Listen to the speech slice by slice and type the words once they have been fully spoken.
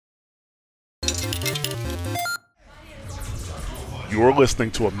You're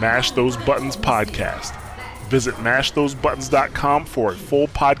listening to a Mash Those Buttons podcast. Visit mashthosebuttons.com for a full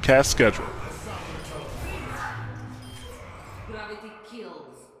podcast schedule. Gravity kills.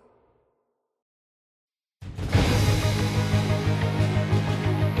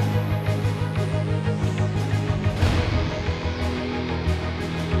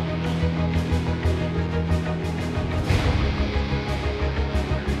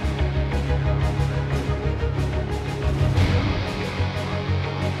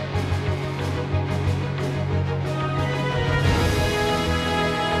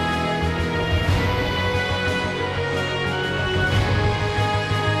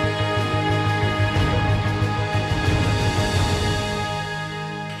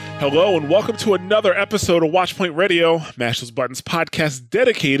 Hello and welcome to another episode of Watchpoint Radio, Mash Those Buttons podcast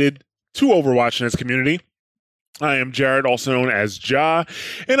dedicated to Overwatch and its community. I am Jared, also known as Ja,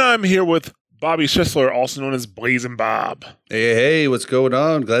 and I'm here with Bobby Schisler, also known as Blazing Bob. Hey, what's going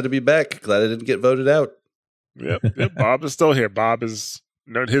on? Glad to be back. Glad I didn't get voted out. Yep, Bob is still here. Bob is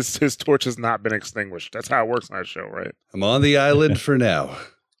his torch has not been extinguished. That's how it works on our show, right? I'm on the island for now.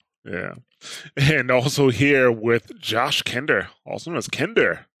 Yeah. And also here with Josh Kender, also known as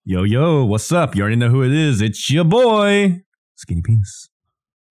Kender. Yo, what's up? You already know who it is. It's your boy, Skinny Penis.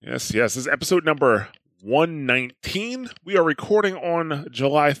 Yes. This is episode number 119. We are recording on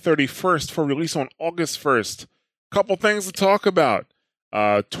July 31st for release on August 1st. Couple things to talk about.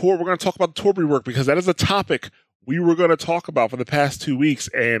 We're going to talk about the tour rework because that is a topic we were going to talk about for the past 2 weeks,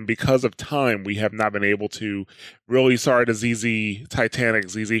 and because of time, we have not been able to. Really sorry to ZZ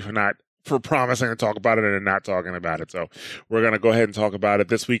for promising to talk about it and not talking about it. So we're going to go ahead and talk about it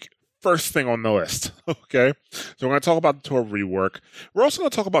this week. First thing on the list. Okay. So we're going to talk about the tour rework. We're also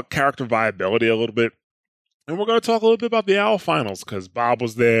going to talk about character viability a little bit. And we're going to talk a little bit about the OWL finals because Bob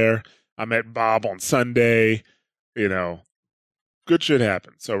was there. I met Bob on Sunday. You know, good shit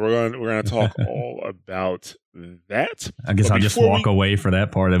happened. So we're going to talk all about that. I guess I'll just walk away for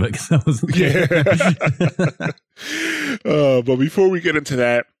that part of it because I was But before we get into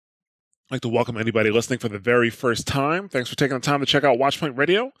that, I'd like to welcome anybody listening for the very first time. Thanks for taking the time to check out Watchpoint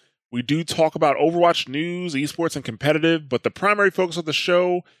Radio. We do talk about Overwatch news, esports, and competitive, but the primary focus of the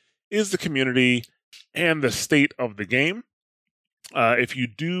show is the community and the state of the game. If you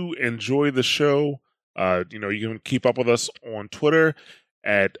do enjoy the show, you can keep up with us on Twitter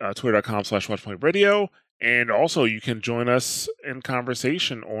at twitter.com/watchpointradio. And also you can join us in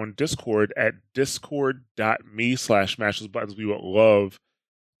conversation on Discord at discord.me/mashthosebuttons. We would love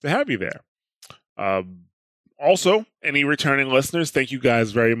to have you there. Also, any returning listeners, thank you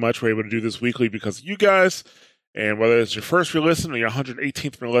guys very much. We're able to do this weekly because of you guys. And whether it's your first re-listen or your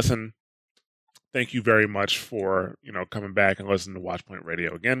 118th re-listen, thank you very much for, coming back and listening to Watchpoint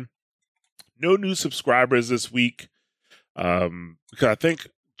Radio again. No new subscribers this week because I think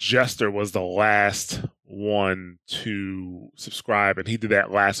Jester was the last one to subscribe, and he did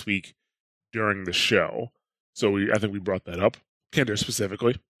that last week during the show. So I think we brought that up. Kender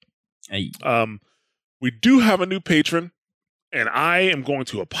specifically. Hey. We do have a new patron, and I am going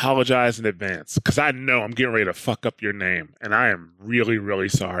to apologize in advance because I know I'm getting ready to fuck up your name, and I am really, really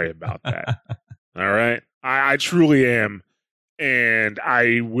sorry about that. All right? I truly am, and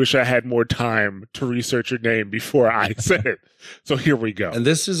I wish I had more time to research your name before I said it. So here we go. And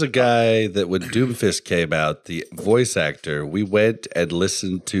this is a guy that when Doomfist came out, the voice actor, we went and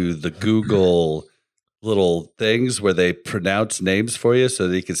listened to the Google little things where they pronounce names for you so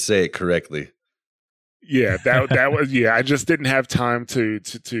that you can say it correctly. Yeah, that was I just didn't have time to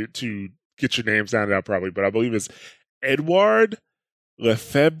get your names down now probably, but I believe it's Edouard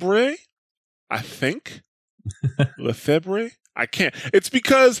Lefebvre. I think Lefebvre. I can't. It's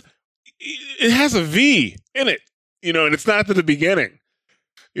because it has a V in it, and it's not at the beginning.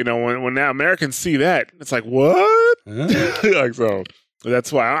 When now Americans see that, it's like what? Like so.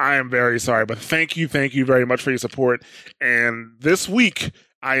 That's why I am very sorry, but thank you very much for your support. And this week,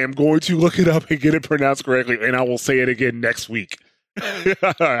 I am going to look it up and get it pronounced correctly, and I will say it again next week.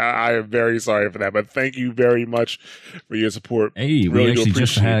 I am very sorry for that, but thank you very much for your support. Hey, we actually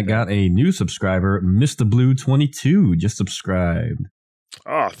just got a new subscriber, Mr. Blue 22, just subscribed.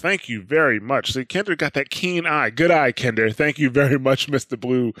 Oh, thank you very much. See, Kender got that keen eye. Good eye, Kender. Thank you very much, Mr.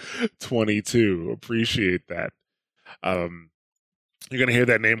 Blue 22. Appreciate that. You're going to hear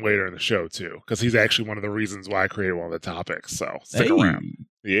that name later in the show, too, because he's actually one of the reasons why I created one of the topics. So stick around.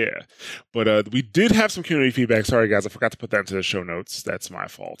 Yeah. But we did have some community feedback. Sorry, guys. I forgot to put that into the show notes. That's my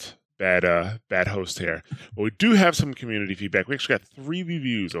fault. Bad host here. But we do have some community feedback. We actually got 3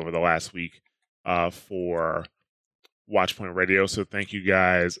 reviews over the last week for Watchpoint Radio. So thank you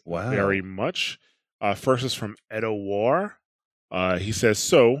guys very much. First is from Edo War. He says,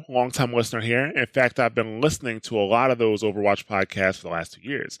 so, long-time listener here. In fact, I've been listening to a lot of those Overwatch podcasts for the last 2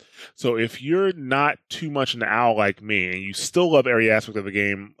 years. So if you're not too much into OWL like me, and you still love every aspect of the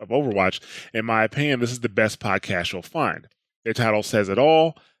game of Overwatch, in my opinion, this is the best podcast you'll find. Their title says it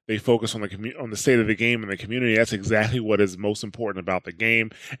all. They focus on the state of the game and the community. That's exactly what is most important about the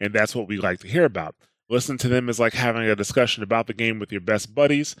game, and that's what we like to hear about. Listening to them is like having a discussion about the game with your best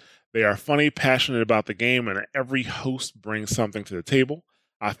buddies. They are funny, passionate about the game, and every host brings something to the table.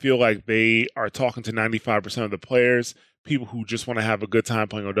 I feel like they are talking to 95% of the players, people who just want to have a good time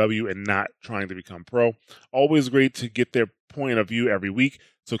playing OW and not trying to become pro. Always great to get their point of view every week.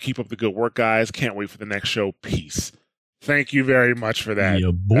 So keep up the good work, guys. Can't wait for the next show. Peace. Thank you very much for that.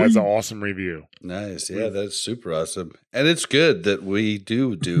 Yeah, boy. That's an awesome review. Nice. Yeah, that's super awesome. And it's good that we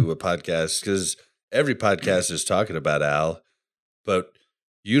do a podcast because every podcast is talking about Al, but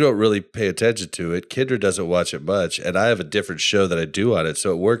you don't really pay attention to it. Kendra doesn't watch it much, and I have a different show that I do on it,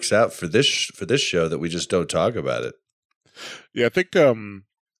 so it works out for this show that we just don't talk about it. Yeah, I think a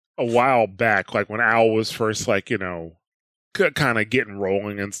while back, like when Al was first, like, kind of getting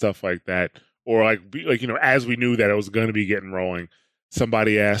rolling and stuff like that, or like as we knew that it was going to be getting rolling,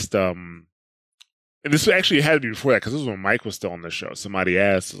 somebody asked, and this actually had to be before that because this was when Mike was still on the show. Somebody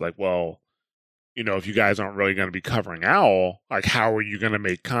asked, like, well, if you guys aren't really going to be covering OWL, like, how are you going to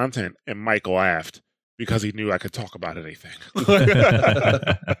make content? And Mike laughed because he knew I could talk about anything.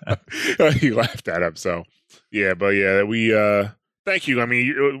 He laughed at him. So, yeah, but yeah, we, thank you. I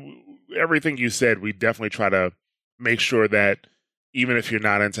mean, everything you said, we definitely try to make sure that even if you're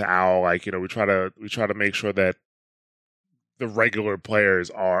not into OWL, like, we try to make sure that the regular players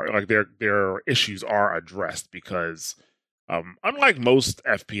are, like, their issues are addressed because, unlike most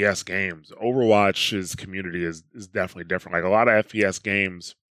FPS games, Overwatch's community is definitely different. Like a lot of FPS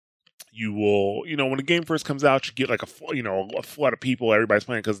games, you will, when a game first comes out, you get like a flood of people, everybody's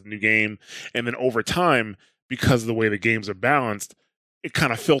playing because of the new game. And then over time, because of the way the games are balanced, it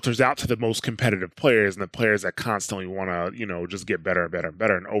kind of filters out to the most competitive players and the players that constantly want to, just get better and better and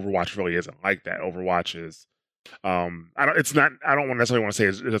better. And Overwatch really isn't like that. Overwatch is, I don't necessarily want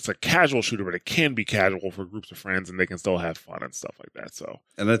to say it's a casual shooter, but it can be casual for groups of friends and they can still have fun and stuff like that. So,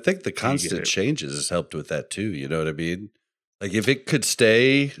 and I think the constant changes has helped with that too. You know what I mean? Like if it could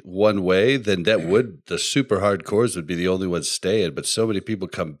stay one way, then the super hardcores would be the only ones staying. But so many people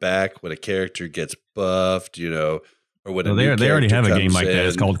come back when a character gets buffed, or when they already have a game like that.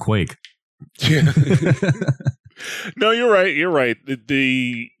 It's called Quake. Yeah. No, you're right. You're right.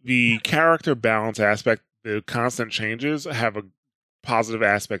 The character balance aspect, the constant changes have a positive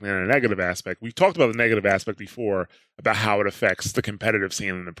aspect and a negative aspect. We talked about the negative aspect before about how it affects the competitive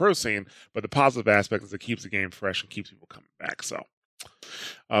scene and the pro scene, but the positive aspect is it keeps the game fresh and keeps people coming back. So,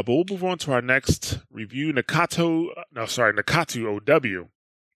 but we'll move on to our next review. Nakatu OW.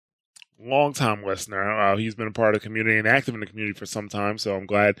 Long-time listener. He's been a part of the community and active in the community for some time, so I'm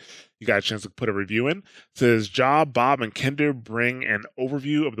glad you got a chance to put a review in. It says, Job, Bob, and Kinder bring an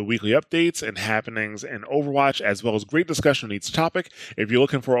overview of the weekly updates and happenings in Overwatch, as well as great discussion on each topic. If you're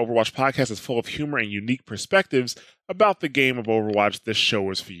looking for an Overwatch podcast that's full of humor and unique perspectives about the game of Overwatch, this show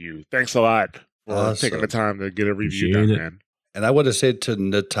is for you. Thanks a lot for taking the time to get a review done, man. And I want to say to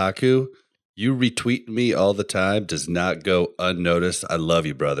Nataku, you retweet me all the time does not go unnoticed. I love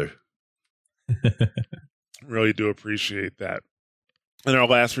you, brother. Really do appreciate that. And our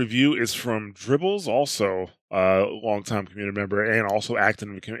last review is from Dribbles, also a longtime community member and also active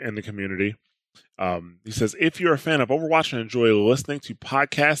in the community. He says, if you're a fan of Overwatch and enjoy listening to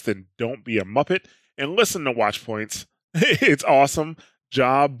podcasts, then don't be a Muppet and listen to Watch Points. It's awesome.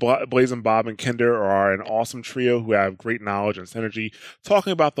 Job, Blazing Bob, and Kinder are an awesome trio who have great knowledge and synergy,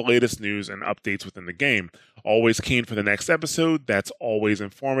 talking about the latest news and updates within the game. Always keen for the next episode. That's always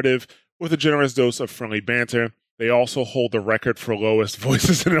informative, with a generous dose of friendly banter. They also hold the record for lowest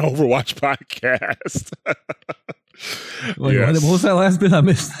voices in an Overwatch podcast. What was that last bit? I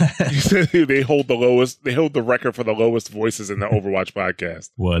missed that. He said they hold the record for the lowest voices in the Overwatch podcast.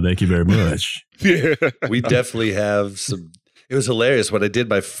 Well, thank you very much. Yeah. We definitely have some. It was hilarious when I did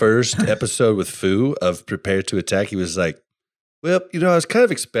my first episode with Fu of Prepare to Attack. He was like, well, I was kind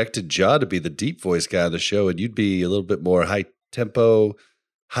of expecting John to be the deep voice guy on the show, and you'd be a little bit more high tempo,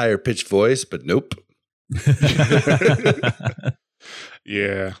 higher pitched voice, but nope.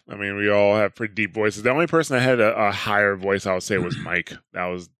 Yeah, I mean, we all have pretty deep voices. The only person that had a higher voice, I would say, was Mike. That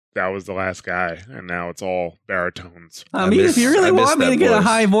was the last guy, and now it's all baritones. I mean, if you really want me to get a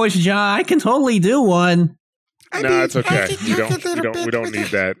high voice, John, I can totally do one. No, it's okay. We don't need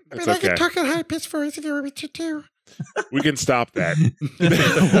that. It's okay. I can talk a high pitched voice if you want me to too. We can stop that.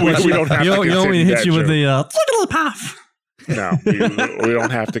 we don't have to you want me to hit you with the look at the puff. No, we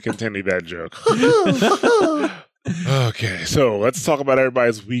don't have to continue that joke. Okay, so let's talk about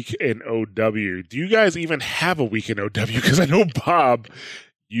everybody's week in OW. Do you guys even have a week in OW? Because I know, Bob,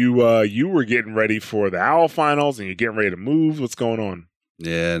 you were getting ready for the OWL finals and you're getting ready to move. What's going on?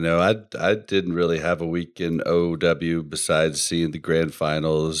 Yeah, no, I didn't really have a week in OW besides seeing the grand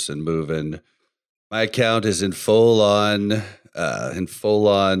finals and moving. My account is in full on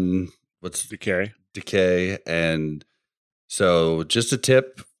what's decay, and so just a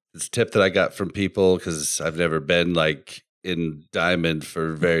tip. It's a tip that I got from people because I've never been like in Diamond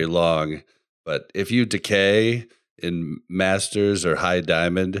for very long. But if you decay in Masters or High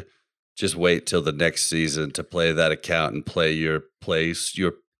Diamond, just wait till the next season to play that account and play your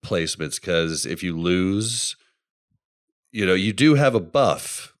placements. Because if you lose, you do have a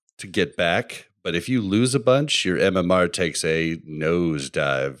buff to get back. But if you lose a bunch, your MMR takes a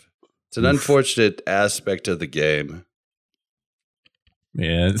nosedive. It's an unfortunate aspect of the game.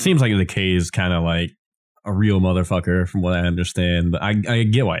 Yeah, it seems like the K is kind of like a real motherfucker from what I understand. But I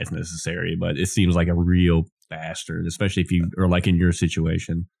get why it's necessary, but it seems like a real bastard, especially if you are like in your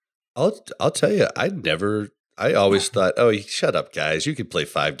situation. I'll tell you, I always thought, oh, shut up, guys. You can play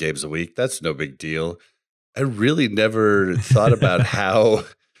 5 games a week. That's no big deal. I really never thought about how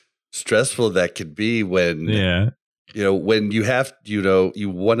stressful that could be when, when you have, you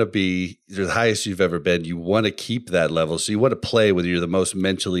want to be the highest you've ever been. You want to keep that level. So you want to play when you're the most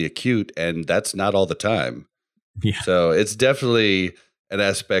mentally acute, and that's not all the time. Yeah. So it's definitely an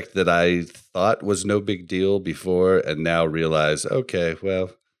aspect that I thought was no big deal before and now realize, okay,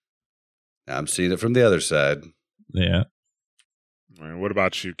 well, I'm seeing it from the other side. Yeah. All right, what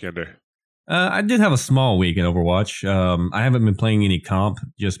about you, Kinder? I did have a small week in Overwatch. I haven't been playing any comp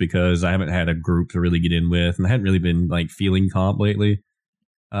just because I haven't had a group to really get in with, and I hadn't really been like feeling comp lately.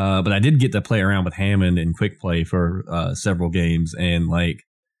 But I did get to play around with Hammond in quick play for several games, and like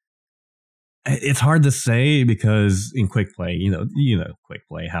it's hard to say because in quick play, quick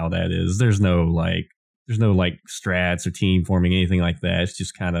play how that is. There's no strats or team forming, anything like that. It's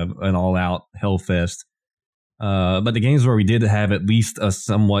just kind of an all out hellfest. But the games where we did have at least a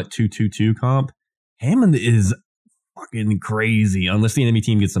somewhat 2-2-2 comp, Hammond is fucking crazy unless the enemy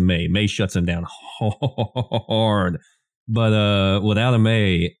team gets a Mei. Mei shuts him down hard. But without a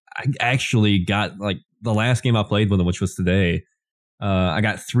Mei, I actually got like the last game I played with him, which was today. I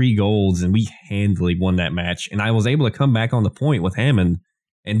got 3 golds and we handily won that match. And I was able to come back on the point with Hammond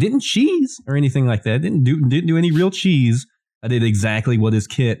and didn't cheese or anything like that. Didn't do any real cheese. I did exactly what his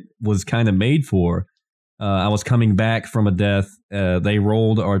kit was kind of made for. I was coming back from a death. They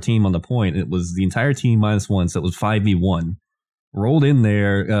rolled our team on the point. It was the entire team -1, so it was 5v1. Rolled in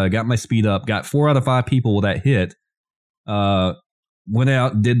there, got my speed up, got 4 out of 5 people with that hit. Went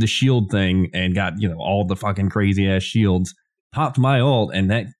out, did the shield thing, and got all the fucking crazy ass shields. Popped my ult, and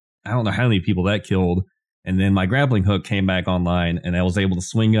that I don't know how many people that killed. And then my grappling hook came back online, and I was able to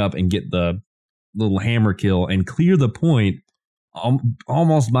swing up and get the little hammer kill and clear the point.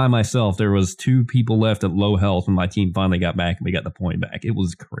 Almost by myself. There was 2 people left at low health when my team finally got back and we got the point back. It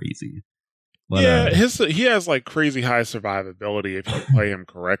was crazy. But, yeah, he has like crazy high survivability if you play him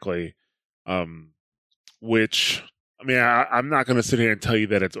correctly. Which, I mean, I'm not going to sit here and tell you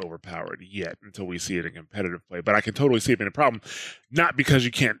that it's overpowered yet until we see it in competitive play. But I can totally see it being a problem, not because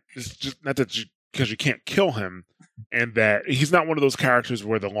you can't, because you can't kill him, and that he's not one of those characters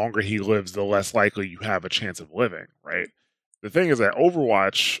where the longer he lives, the less likely you have a chance of living, right? The thing is that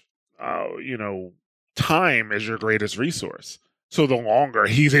Overwatch, time is your greatest resource. So the longer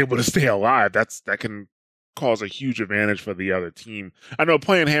he's able to stay alive, that can cause a huge advantage for the other team. I know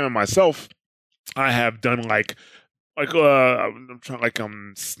playing Hammond myself, I have done I'm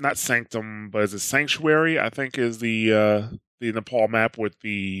trying not Sanctum, but is it Sanctuary? I think is the Nepal map with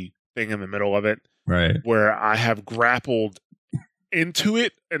the thing in the middle of it, right? Where I have grappled into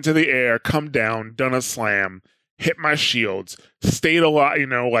the air, come down, done a slam. Hit my shields, stayed alive,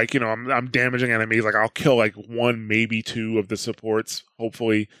 I'm damaging enemies. Like I'll kill like 1, maybe 2 of the supports,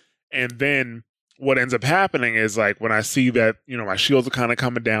 hopefully. And then what ends up happening is like when I see that, my shields are kind of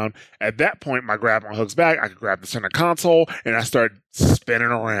coming down, at that point my grappling hook's back. I can grab the center console and I start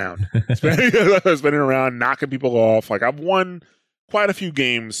spinning around, knocking people off. Like I've won quite a few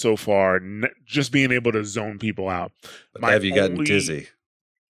games so far, just being able to zone people out. Have you gotten dizzy?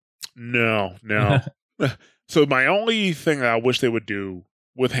 No. So my only thing that I wish they would do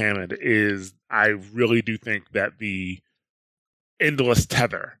with Hammond is I really do think that the endless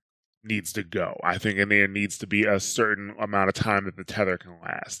tether needs to go. I think there needs to be a certain amount of time that the tether can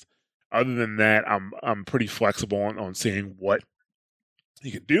last. Other than that, I'm pretty flexible on seeing what he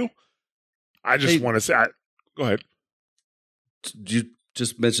can do. I just want to say, go ahead. you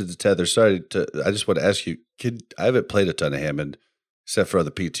just mentioned the tether. Sorry, I just want to ask you. I haven't played a ton of Hammond except for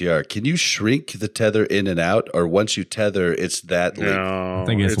the PTR. Can you shrink the tether in and out, or once you tether, it's that length? No, I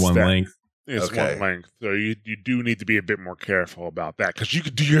think it's one length. It's Okay. one length. So you do need to be a bit more careful about that because you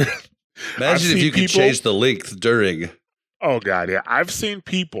could do your. Imagine if you could change the length during. Oh God, yeah! I've seen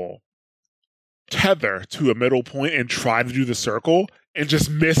people tether to a middle point and try to do the circle and just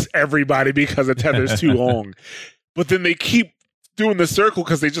miss everybody because the tether's too long. But then they keep doing the circle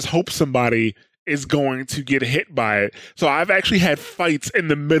because they just hope somebody is going to get hit by it. So I've actually had fights in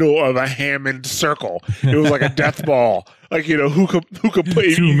the middle of a Hammond circle. It was like a death ball. Like, who could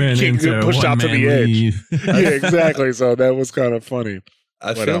play? Two men into pushed out to the edge. Yeah, exactly. So that was kind of funny.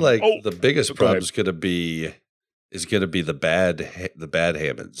 I feel like the biggest go ahead. problem is going to be the bad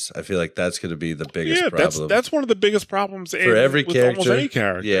Hammonds. I feel like that's going to be the biggest problem. That's one of the biggest problems for every with character. Almost any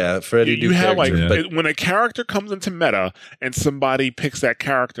character. Yeah, for any new you have character. like when a character comes into meta and somebody picks that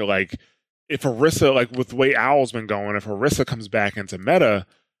character, like if Orisa, like with the way Owl's been going, if Orisa comes back into meta,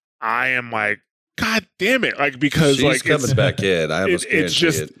 I am like, God damn it! Like because she's like coming back in. I almost it's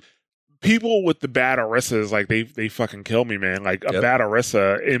just. People with the bad Orisas, like they fucking kill me, man. Like a bad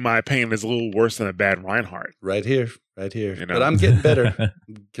Orisa, in my opinion, is a little worse than a bad Reinhardt. Right here. But I'm getting better.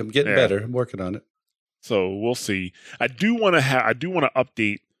 I'm getting better. I'm working on it. So we'll see. I do want to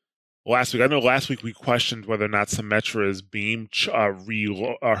update last week. I know last week we questioned whether or not Symmetra's beam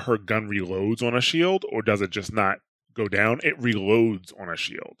her gun reloads on a shield, or does it just not go down? It reloads on a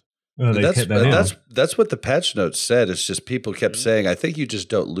shield. Oh, That's what the patch notes said. It's just people kept saying, I think you just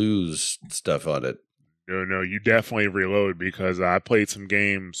don't lose stuff on it. No, you definitely reload because I played some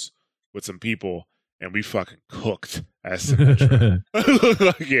games with some people and we fucking cooked as Symmetra.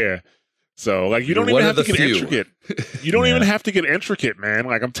 Yeah. So like you don't even have to get intricate. You don't even have to get intricate, man.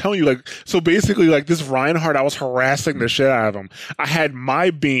 Like I'm telling you, like so basically like this Reinhardt, I was harassing the shit out of him. I had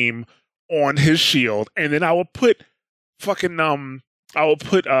my beam on his shield, and then I would put fucking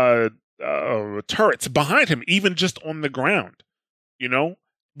turrets behind him, even just on the ground,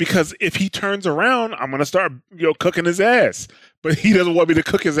 because if he turns around, I'm going to start, cooking his ass, but he doesn't want me to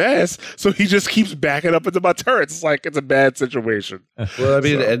cook his ass. So he just keeps backing up into my turrets. It's like, it's a bad situation. Well, I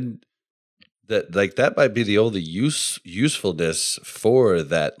mean, and that might be the only usefulness for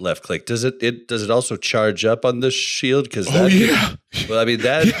that left click. Does it also charge up on the shield? Well, I mean,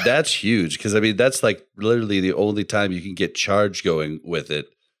 that's huge. Cause I mean, that's like literally the only time you can get charge going with it.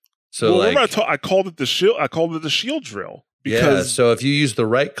 So remember I called it the shield drill. Because so if you use the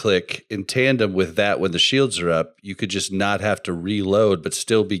right click in tandem with that when the shields are up, you could just not have to reload, but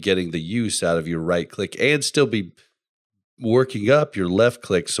still be getting the use out of your right click and still be working up your left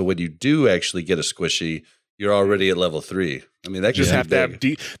click. So when you do actually get a squishy, you're already at level 3. I mean, that just have to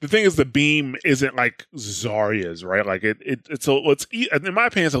big. have the thing is the beam isn't like Zarya's, right? Like it's in my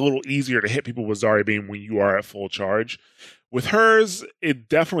opinion, it's a little easier to hit people with Zarya beam when you are at full charge. With hers, it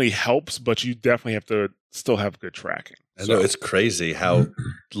definitely helps, but you definitely have to still have good tracking. I know it's crazy how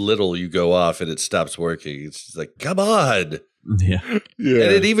little you go off and it stops working. It's just like, come on. Yeah. And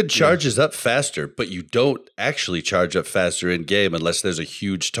it even charges up faster, but you don't actually charge up faster in game unless there's a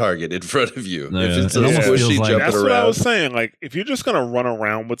huge target in front of you. Yeah. If it's a It almost squishy feels like- jumping That's around. what I was saying. Like, if you're just gonna run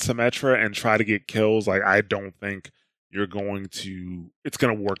around with Symmetra and try to get kills, like I don't think it's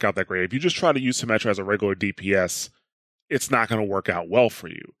gonna work out that great. If you just try to use Symmetra as a regular DPS, it's not gonna work out well for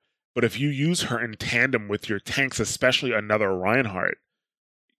you. But if you use her in tandem with your tanks, especially another Reinhardt,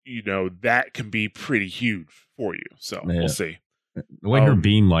 that can be pretty huge for you. So we'll see. The way her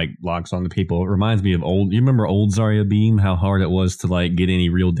beam locks onto people, it reminds me of you remember old Zarya beam, how hard it was to get any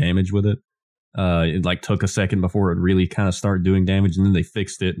real damage with it? It took a second before it really kind of started doing damage, and then they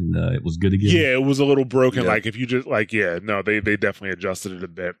fixed it and it was good again. Yeah, it was a little broken. Yeah. Like if you just they definitely adjusted it a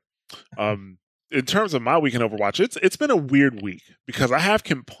bit. In terms of my week in Overwatch, it's been a weird week because I have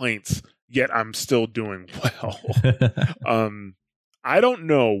complaints, yet I'm still doing well. I don't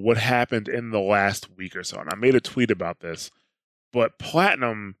know what happened in the last week or so, and I made a tweet about this, but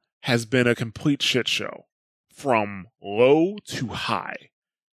Platinum has been a complete shit show from low to high.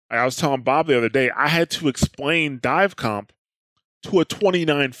 I was telling Bob the other day, I had to explain dive comp to a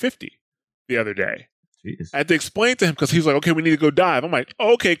 2950 the other day. Jeez. I had to explain to him because he was like, okay, we need to go dive. I'm like,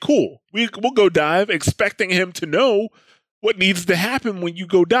 oh, okay, cool. We'll go dive, expecting him to know what needs to happen when you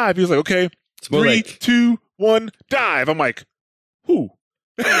go dive. He was like, okay, It's more 3, like 2, 1, dive. I'm like, who?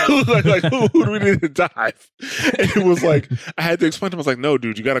 like who do we need to dive? And it was like, I had to explain to him, I was like, no,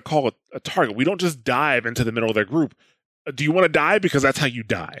 dude, you got to call a target. We don't just dive into the middle of their group. Do you want to die? Because that's how you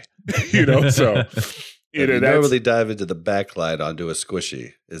die. So... you normally dive into the back line onto a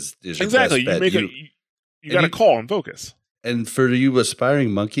squishy is your exactly. best bet. You got to call and focus. And for you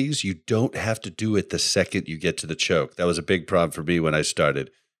aspiring monkeys, you don't have to do it the second you get to the choke. That was a big problem for me when I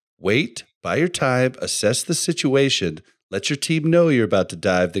started. Wait, buy your time, assess the situation, let your team know you're about to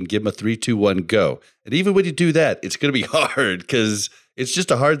dive, then give them a 3, 2, 1, go. And even when you do that, it's going to be hard because it's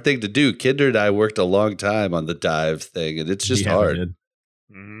just a hard thing to do. Kinder and I worked a long time on the dive thing, and it's just hard.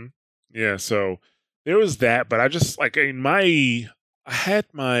 Mm-hmm. Yeah, so there was that, but I just like I had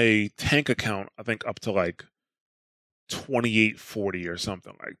my tank account, I think, up to like 2840 or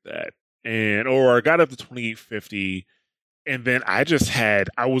something like that, or I got up to 2850, and then I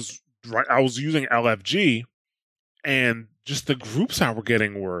was using LFG, and just the groups I were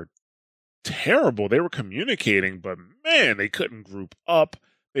getting were terrible. They were communicating, but man, they couldn't group up.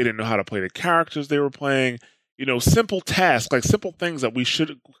 They didn't know how to play the characters they were playing. Simple tasks, like simple things that we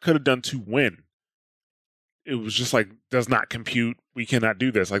could have done to win. It was just like, does not compute. We cannot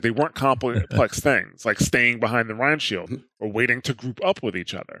do this. Like, they weren't complex things, like staying behind the Rhine Shield or waiting to group up with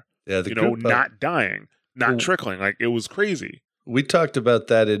each other. Yeah, not dying, not trickling. Like, it was crazy. We talked about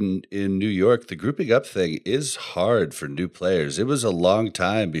that in New York. The grouping up thing is hard for new players. It was a long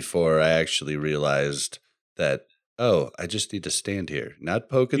time before I actually realized that, I just need to stand here. Not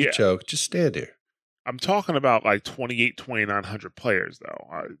poke at the choke, just stand here. I'm talking about like 2,900 players,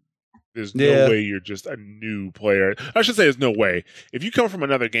 though. There's no way you're just a new player. I should say there's no way. If you come from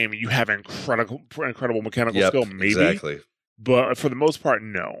another game and you have incredible mechanical skill, maybe. Exactly. But for the most part,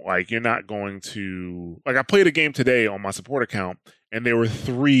 no. Like, you're not going to... Like, I played a game today on my support account, and there were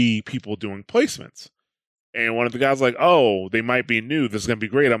 3 people doing placements. And one of the guys was like, they might be new. This is going to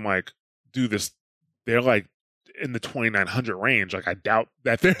be great. I'm like, dude, they're like in the 2,900 range. Like, I doubt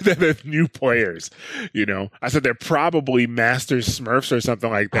that they're new players. I said they're probably Masters Smurfs or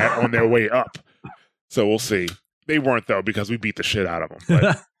something like that on their way up. So we'll see. They weren't, though, because we beat the shit out of them.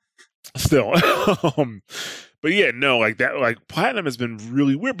 But still. But yeah, no, like that, like Platinum has been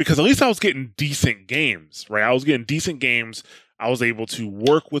really weird because at least I was getting decent games, right? I was getting decent games. I was able to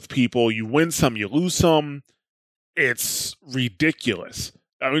work with people. You win some, you lose some. It's ridiculous.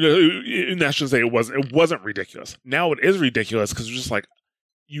 I mean, I shouldn't say it wasn't ridiculous. Now it is ridiculous because it's just like,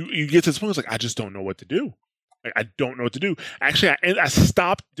 you get to this point, it's like, I just don't know what to do. Like, I don't know what to do. Actually, I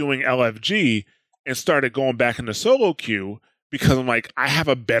stopped doing LFG and started going back into solo queue because I'm like, I have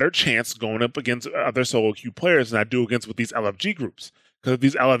a better chance going up against other solo queue players than I do against with these LFG groups. Because if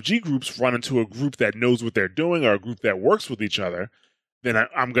these LFG groups run into a group that knows what they're doing or a group that works with each other, then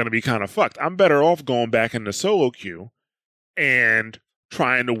I'm going to be kind of fucked. I'm better off going back into solo queue and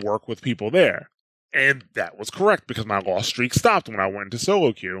trying to work with people there. And that was correct because my loss streak stopped when I went into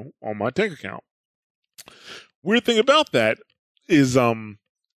solo queue on my tank account. Weird thing about that is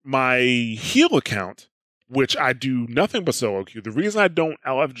my heal account, which I do nothing but solo queue. The reason I don't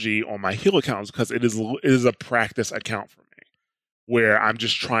LFG on my heal account is because it is a practice account for me, where I'm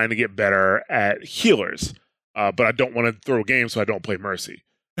just trying to get better at healers. But I don't want to throw games, so I don't play Mercy.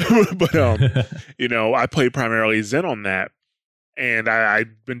 But I play primarily Zen on that, and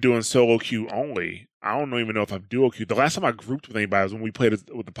I've been doing solo queue only. I don't even know if I've duo queued. The last time I grouped with anybody was when we played with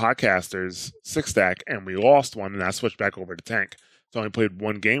the podcasters 6-stack, and we lost one, and I switched back over to tank. So I only played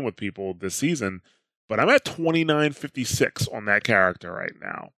one game with people this season, but I'm at 2956 on that character right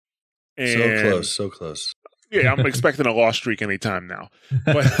now. And so close. Yeah, I'm expecting a loss streak anytime now.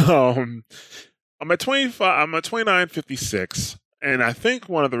 But I'm at 2956, and I think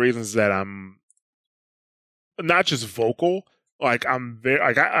one of the reasons that I'm not just vocal, like I'm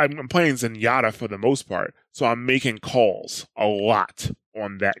playing Zenyatta for the most part, so I'm making calls a lot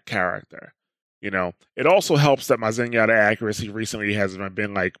on that character. It also helps that my Zenyatta accuracy recently has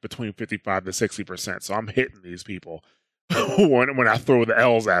been like between 55 to 60%. So I'm hitting these people when I throw the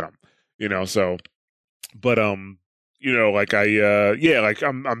L's at them. So, but I'm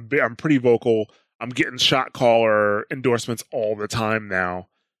pretty vocal. I'm getting shot caller endorsements all the time now.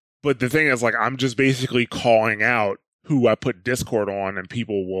 But the thing is, like, I'm just basically calling out who I put Discord on, and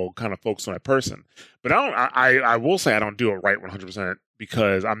people will kind of focus on that person. But I will say I don't do it right 100%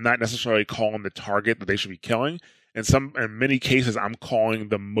 because I'm not necessarily calling the target that they should be killing. In many cases, I'm calling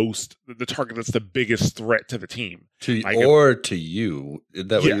the target that's the biggest threat to the team. To you. Is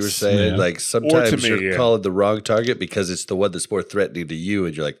that what you were saying? Yeah. Like, sometimes you're calling the wrong target because it's the one that's more threatening to you,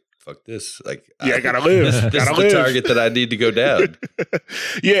 and you're like, fuck this. Like, I gotta live. This is the target that I need to go down.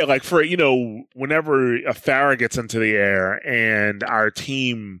 Yeah, like for, whenever a Pharah gets into the air and our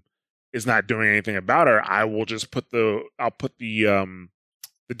team is not doing anything about her, I will just I'll put the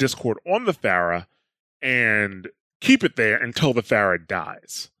Discord on the Pharah and keep it there until the Pharah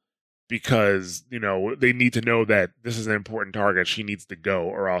dies. Because, they need to know that this is an important target. She needs to go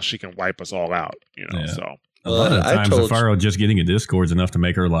or else she can wipe us all out, so. A lot of times, the Pharaoh just getting a Discord is enough to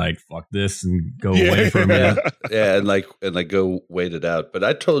make her like, fuck this and go away for a minute. Yeah, and like go wait it out. But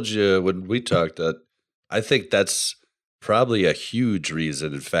I told you when we talked that I think that's probably a huge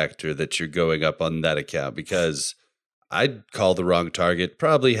reason and factor that you're going up on that account, because I'd call the wrong target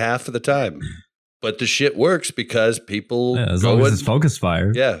probably half of the time. But the shit works because people as long as it's focus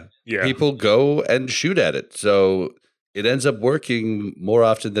fire. Yeah. People go and shoot at it. So it ends up working more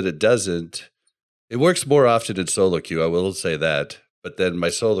often than it doesn't. It works more often in solo queue, I will say that. But then my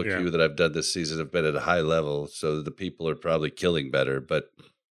solo queue that I've done this season have been at a high level, so the people are probably killing better. But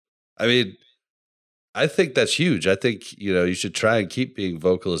I mean, I think that's huge. I think, you should try and keep being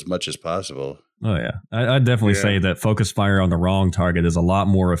vocal as much as possible. Oh, yeah. I'd definitely say that focus fire on the wrong target is a lot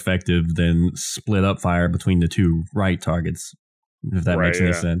more effective than split up fire between the two right targets, if that makes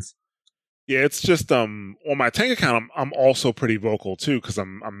any sense. Yeah, it's just on my tank account, I'm also pretty vocal too, because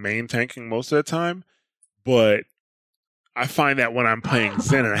I'm main tanking most of the time. But I find that when I'm playing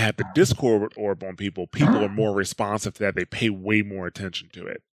Zen and I have the Discord orb on people are more responsive to that. They pay way more attention to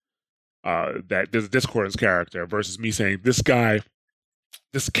it. That there's a Discord in his character versus me saying this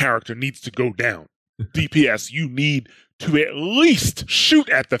character needs to go down. DPS, you need to at least shoot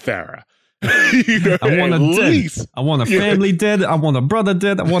at the Pharah. I want a dead. I want a family dead. I want a brother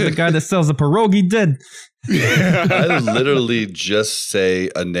dead. I want the guy that sells a pierogi dead. I literally just say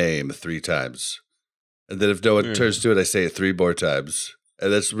a name 3 times. And then if no one turns to it, I say it 3 more times.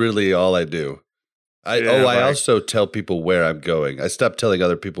 And that's really all I do. I also tell people where I'm going. I stopped telling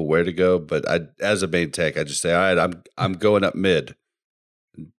other people where to go, but as a main tank, I just say, all right, I'm going up mid.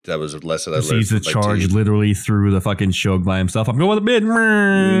 That was a lesson I learned. He's the charge literally through the fucking Shog by himself. I'm going to mid.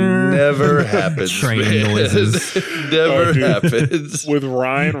 Never happens. Train noises. Never happens. With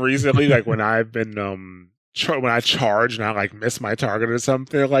Ryan recently, like when I've been when I charge and I like miss my target or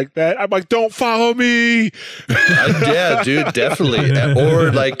something like that, I'm like, don't follow me. Yeah, dude, definitely.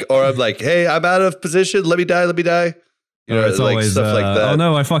 Or I'm like, hey, I'm out of position. Let me die. It's like always stuff like that. Oh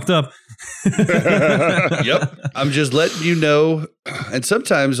no, I fucked up. Yep. I'm just letting you know. And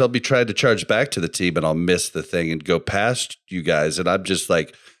sometimes I'll be trying to charge back to the team and I'll miss the thing and go past you guys. And I'm just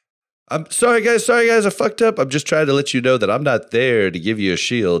like, I'm sorry guys, I fucked up. I'm just trying to let you know that I'm not there to give you a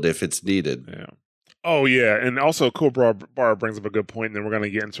shield if it's needed. Yeah. Oh yeah. And also Kuwabara brings up a good point, and then we're gonna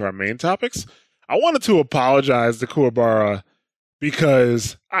get into our main topics. I wanted to apologize to Kuwabara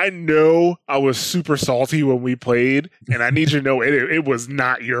because I know I was super salty when we played, and I need you to know it was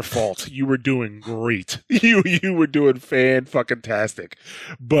not your fault. You were doing great. You were doing fan-fucking-tastic.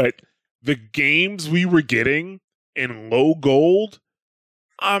 But the games we were getting in low gold,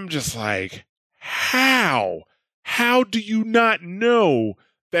 I'm just like, how? How do you not know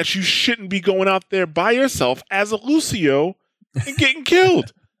that you shouldn't be going out there by yourself as a Lucio and getting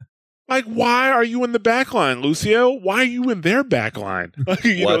killed? Like, why are you in the backline, Lucio? Why are you in their backline?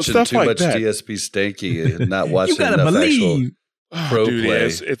 Watching stuff too like much that. DSP Stanky and not watching you gotta enough believe. actual pro dude, play.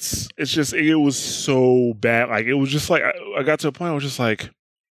 Yeah, it's just, it was so bad. Like, it was just like, I got to a point I was just like,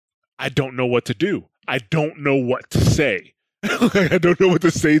 I don't know what to do. I don't know what to say. I don't know what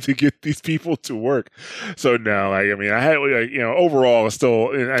to say to get these people to work. So no, I mean, I had, overall, still,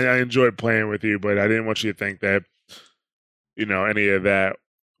 I enjoyed playing with you, but I didn't want you to think that, any of that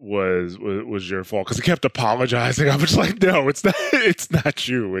was your fault, because he kept apologizing. I was like, no, it's not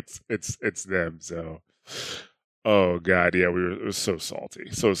you, it's them. So, oh god, yeah, it was so salty,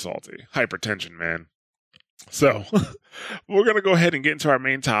 hypertension, man. So we're gonna go ahead and get into our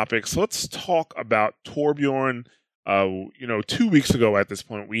main topics. Let's talk about Torbjorn. 2 weeks ago at this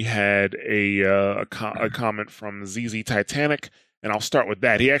point, we had a comment from ZZ Titanic, and I'll start with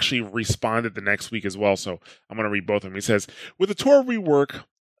that. He actually responded the next week as well, so I'm going to read both of them. He says, with the Tor rework,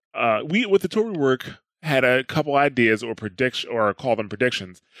 had a couple ideas or call them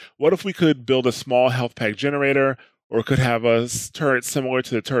predictions. What if we could build a small health pack generator, or could have a turret similar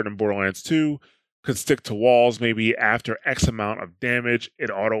to the turret in Borderlands 2, could stick to walls, maybe after X amount of damage, it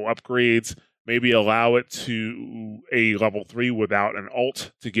auto upgrades, maybe allow it to a level 3 without an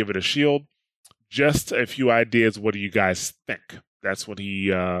ult to give it a shield. Just a few ideas. What do you guys think? That's what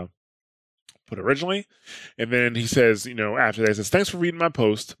he put originally. And then he says, after that, he says, thanks for reading my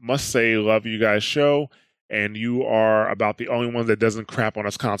post. Must say, love you guys' show. And you are about the only one that doesn't crap on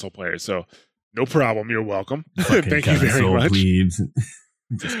us console players. So no problem. You're welcome. Thank you very much.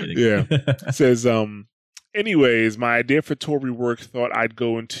 Just kidding. Yeah. Says, anyways, my idea for Tor rework, thought I'd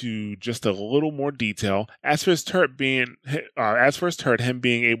go into just a little more detail. As for his turret, him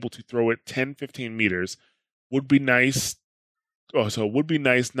being able to throw it 10-15 meters would be nice. So it would be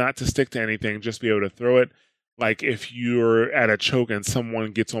nice not to stick to anything, just be able to throw it. Like if you're at a choke and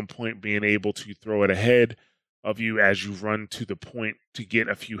someone gets on point, being able to throw it ahead. of you as you run to the point to get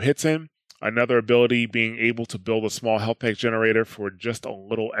a few hits in. Another ability being able to build a small health pack generator for just a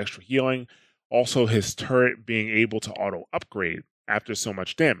little extra healing. Also, his turret being able to auto upgrade after so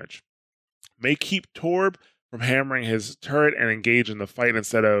much damage. May keep Torb from hammering his turret and engage in the fight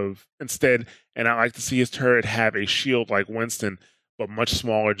instead, and I like to see his turret have a shield like Winston, but much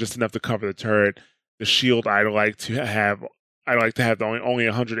smaller, just enough to cover the turret. The shield I like to have only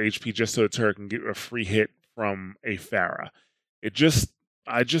 100 HP just so the turret can get a free hit from a Pharah.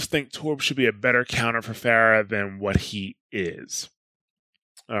 I just think Torb should be a better counter for Pharah than what he is.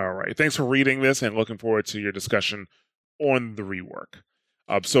 All right. Thanks for reading this and looking forward to your discussion on the rework.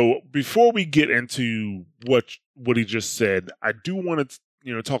 So before we get into what he just said, I do want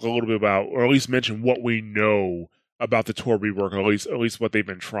to talk a little bit about, or at least mention what we know about the Torb rework, or at least what they've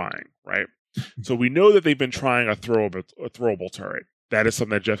been trying, right? So we know that they've been trying a throwable turret. That is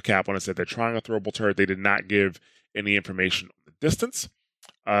something that Jeff Kaplan has said. They're trying a throwable turret. They did not give any information on the distance.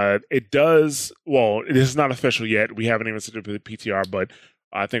 It is not official yet. We haven't even seen it with the PTR, but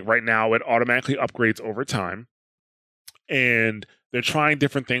I think right now it automatically upgrades over time. And they're trying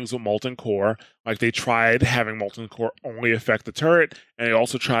different things with Molten Core. Like they tried having Molten Core only affect the turret, and they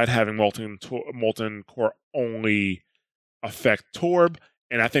also tried having Molten Core only affect Torb.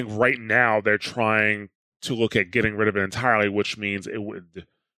 And I think right now they're trying to look at getting rid of it entirely, which means it would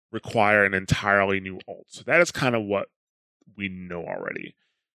require an entirely new ult. So that is kind of what we know already.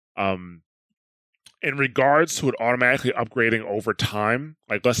 In regards to it automatically upgrading over time,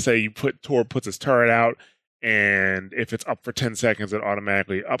 like let's say Torb puts his turret out, and if it's up for 10 seconds, it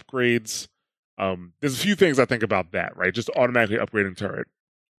automatically upgrades. There's a few things I think about that, right? Just automatically upgrading turret.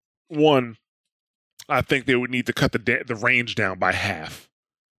 One, I think they would need to cut the range down by half.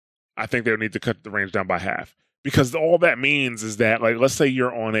 Because all that means is that, like, let's say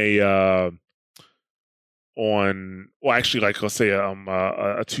you're on let's say a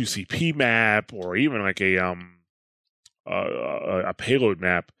 2CP map, or even like a payload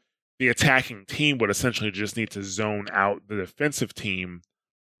map. The attacking team would essentially just need to zone out the defensive team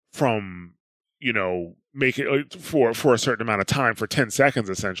from, make it for a certain amount of time, for 10 seconds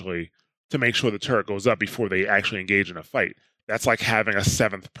essentially, to make sure the turret goes up before they actually engage in a fight. That's like having a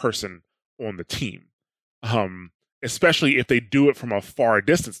seventh person on the team. Especially if they do it from a far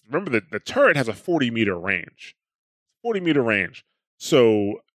distance. Remember that the turret has a 40-meter range. 40-meter range.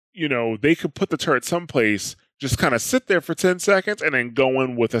 So, they could put the turret someplace, just kind of sit there for 10 seconds, and then go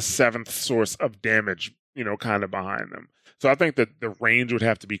in with a seventh source of damage, kind of behind them. So I think that the range would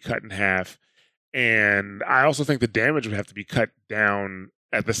have to be cut in half. And I also think the damage would have to be cut down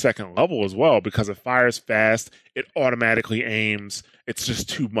at the second level as well, because it fires fast, it automatically aims. It's just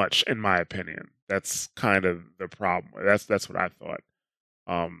too much, in my opinion. That's kind of the problem. That's what I thought.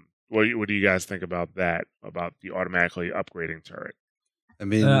 What do you guys think about that? About the automatically upgrading turret? I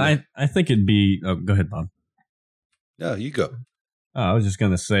mean, I think it'd be. Oh, go ahead, Bob. No, you go. I was just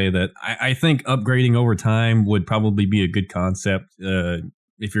going to say that I think upgrading over time would probably be a good concept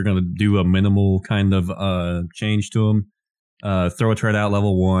if you're going to do a minimal kind of change to them. Throw a turret out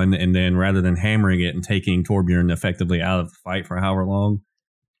level 1, and then rather than hammering it and taking Torbjorn effectively out of the fight for however long,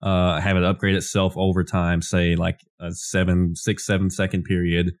 have it upgrade itself over time, say like a 6-7 second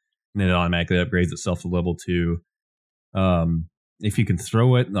period, and then it automatically upgrades itself to level 2. If you can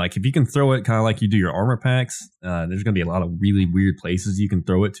throw it kind of like you do your armor packs, there's going to be a lot of really weird places you can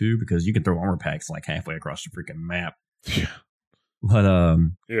throw it to, because you can throw armor packs like halfway across the freaking map. Yeah. But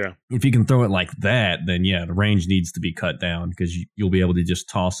yeah, if you can throw it like that, then yeah, the range needs to be cut down, because you'll be able to just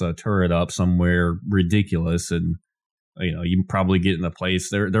toss a turret up somewhere ridiculous, and you can probably get in a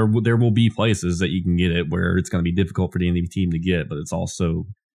place. There will be places that you can get it where it's going to be difficult for the enemy team to get, but it's also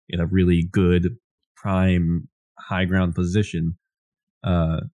in a really good prime high ground position.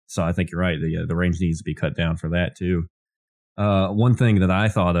 So I think you're right. The range needs to be cut down for that too. One thing that I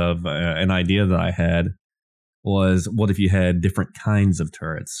thought of, an idea that I had, was what if you had different kinds of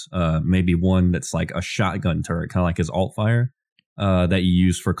turrets? Maybe one that's like a shotgun turret, kind of like his alt fire, that you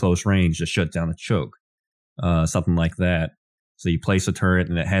use for close range to shut down a choke. Something like that. So you place a turret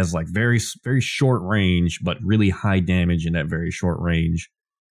and it has like very, very short range, but really high damage in that very short range.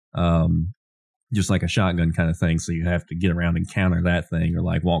 Just like a shotgun kind of thing. So you have to get around and counter that thing, or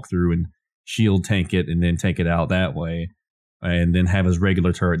like walk through and shield tank it and then take it out that way. And then have his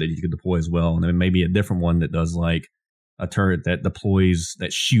regular turret that you could deploy as well. And then maybe a different one that does like a turret that deploys,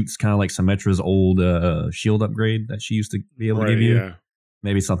 that shoots kind of like Symmetra's old shield upgrade that she used to be able to give you. Yeah.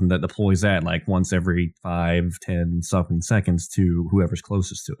 Maybe something that deploys that like once every 5-10 something seconds to whoever's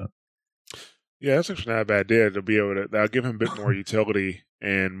closest to it. Yeah, that's actually not a bad idea to be able to. That'll give him a bit more utility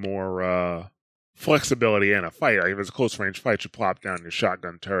and more flexibility in a fight. Like if it's a close range fight, you plop down your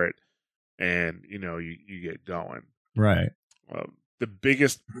shotgun turret, and you get going. Right. The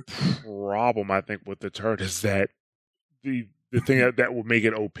biggest problem I think with the turret is that the thing that will make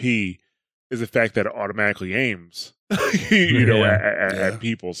it OP is the fact that it automatically aims, at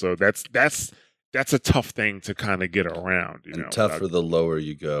people. So that's a tough thing to kind of get around. Tougher the lower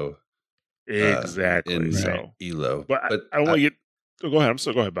you go. Exactly. In so elo, but I don't want to get. Go ahead.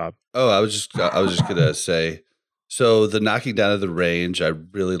 Go ahead, Bob. Oh, I was just gonna say. So the knocking down of the range, I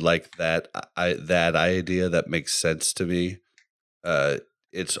really like that. That idea, that makes sense to me.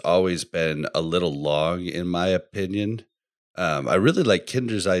 It's always been a little long, in my opinion. I really like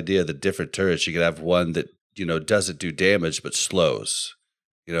Kinder's idea. The different turrets, you could have one that doesn't do damage but slows.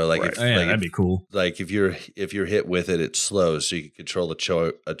 Right. That'd be cool. Like if you're hit with it, it slows, so you can control a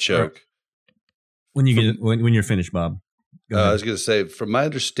choke. Right. When you're finished, Bob. I was going to say, from my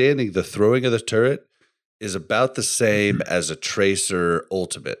understanding, the throwing of the turret is about the same as a Tracer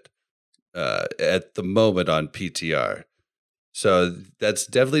ultimate at the moment on PTR. So that's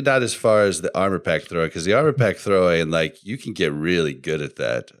definitely not as far as the armor pack throwing, because the armor pack throwing, you can get really good at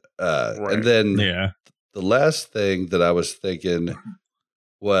that. Right. And then the last thing that I was thinking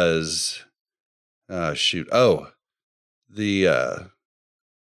was,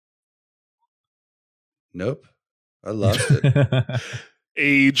 nope, I lost it.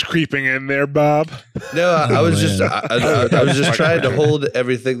 Age creeping in there, Bob. No, I was just trying to hold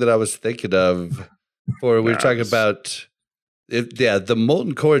everything that I was thinking of. We were talking about. The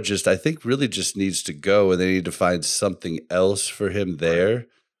molten core I think really just needs to go, and they need to find something else for him there.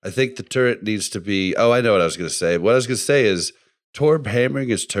 I think the turret needs to be. Oh, I know what I was going to say. What I was going to say is Torb hammering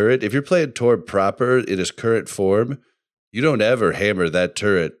his turret. If you're playing Torb proper in his current form, you don't ever hammer that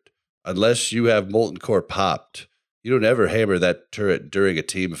turret unless you have molten core popped. You don't ever hammer that turret during a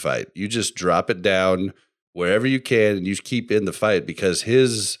team fight. You just drop it down wherever you can, and you keep in the fight, because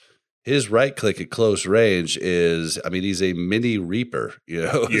his right click at close range is, he's a mini Reaper,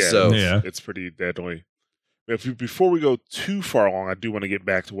 Yeah, so it's pretty deadly. Before we go too far along, I do want to get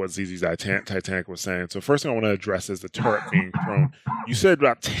back to what ZZ Titanic was saying. So first thing I want to address is the turret being thrown. You said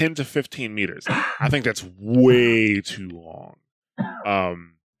about 10 to 15 meters. I think that's way too long.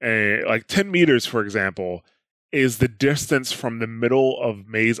 And like 10 meters, for example, is the distance from the middle of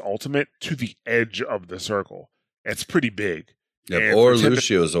May's ultimate to the edge of the circle. It's pretty big. Yep, or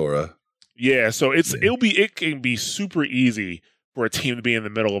Lucio's aura. Yeah, so it can be super easy for a team to be in the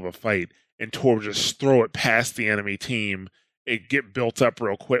middle of a fight and Torb just throw it past the enemy team. It get built up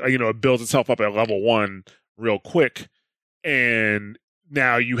real quick. It builds itself up at level 1 real quick, and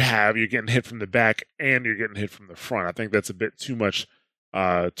now you're getting hit from the back and you're getting hit from the front. I think that's a bit too much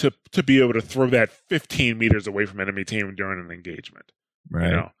to be able to throw that 15 meters away from enemy team during an engagement.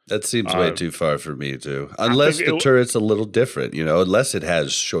 Right. That seems way too far for me too. Unless the turret's a little different, unless it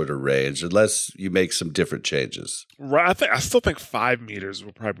has shorter range, unless you make some different changes. Right. I still think 5 meters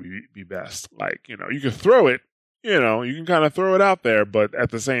will probably be best. You can throw it, you can kind of throw it out there, but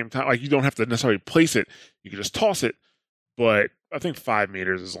at the same time, you don't have to necessarily place it. You can just toss it. But I think 5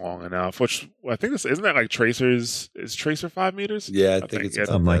 meters is long enough, which I think isn't that like Tracer's? Is Tracer 5 meters? Yeah, I think it's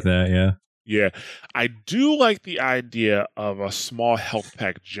something like that. Yeah. Yeah, I do like the idea of a small health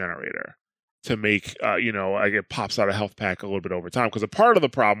pack generator to make, it pops out a health pack a little bit over time. Because a part of the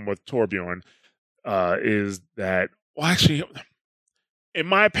problem with Torbjorn is that, well, actually, in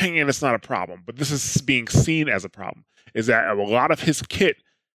my opinion, it's not a problem, but this is being seen as a problem, is that a lot of his kit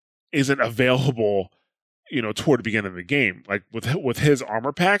isn't available, toward the beginning of the game. Like with his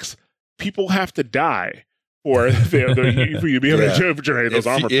armor packs, people have to die for you to be able to generate those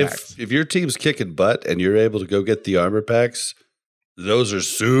armor packs. If your team's kicking butt and you're able to go get the armor packs, those are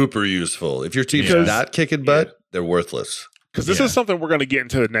super useful. If your team's not kicking butt, they're worthless. Because this is something we're going to get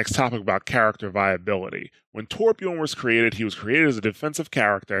into the next topic about character viability. When Torbjorn was created, he was created as a defensive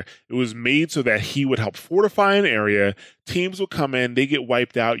character. It was made so that he would help fortify an area. Teams would come in, they get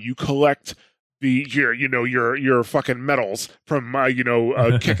wiped out. You collect your fucking medals from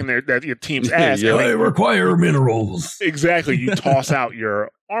kicking your team's ass. I require minerals. Exactly. You toss out your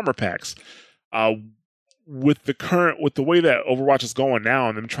armor packs. With the way that Overwatch is going now,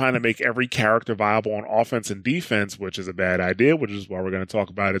 and them trying to make every character viable on offense and defense, which is a bad idea, which is why we're going to talk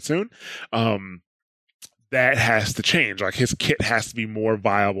about it soon. That has to change. Like his kit has to be more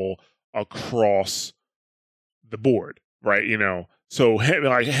viable across the board, right? So him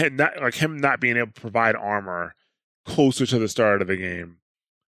not being able to provide armor closer to the start of the game,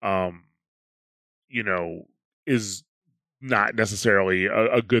 is not necessarily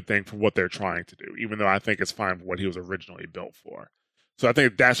a good thing for what they're trying to do, even though I think it's fine for what he was originally built for. So I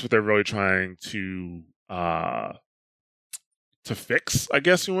think that's what they're really trying to fix, I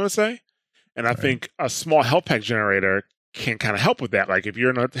guess you want to say. And I think a small health pack generator can kind of help with that. Like if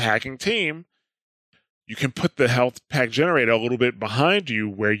you're an attacking team, you can put the health pack generator a little bit behind you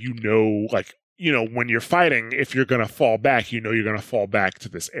where when you're fighting, if you're going to fall back, you're going to fall back to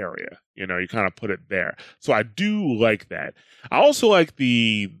this area. You kind of put it there. So I do like that. I also like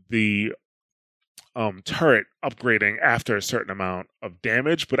the turret upgrading after a certain amount of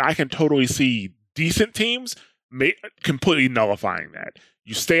damage, but I can totally see decent teams completely nullifying that.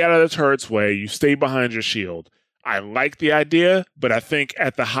 You stay out of the turret's way, you stay behind your shield. I like the idea, but I think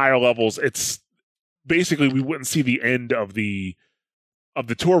at the higher levels, it's basically we wouldn't see the end of the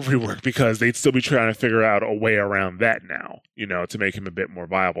Torb rework because they'd still be trying to figure out a way around that now, to make him a bit more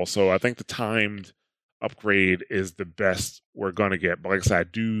viable. So I think the timed upgrade is the best we're going to get. But like I said, I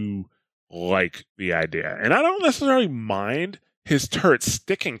do like the idea. And I don't necessarily mind his turret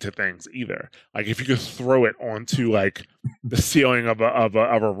sticking to things either. Like if you could throw it onto like the ceiling of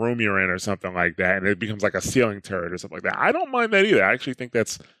a room you're in or something like that, and it becomes like a ceiling turret or something like that. I don't mind that either. I actually think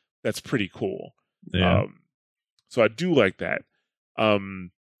that's pretty cool. Yeah. So I do like that. I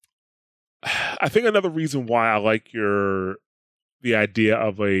think another reason why I like the idea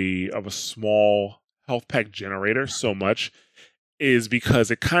of a small health pack generator so much is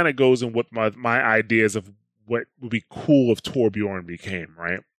because it kind of goes in what my ideas of what would be cool if Torbjorn became,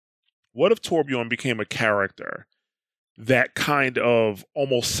 right? What if Torbjorn became a character that kind of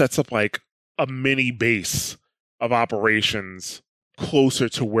almost sets up like a mini base of operations closer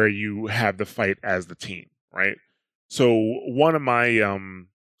to where you have the fight as the team, right? So one of my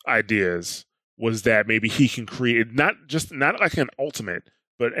ideas was that maybe he can create not like an ultimate,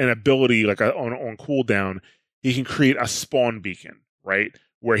 but an ability like on cooldown. He can create a spawn beacon, right?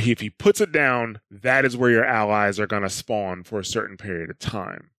 Where if he puts it down, that is where your allies are going to spawn for a certain period of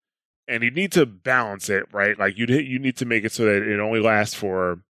time. And you need to balance it, right? Like you need to make it so that it only lasts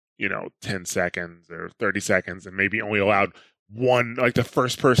for 10 seconds or 30 seconds, and maybe only allowed one, like the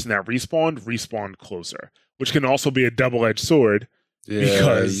first person that respawned closer, which can also be a double-edged sword. Yeah,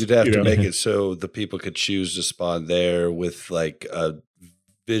 because you'd have to make it so the people could choose to spawn there with like a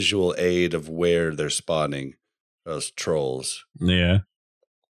visual aid of where they're spawning those trolls. Yeah.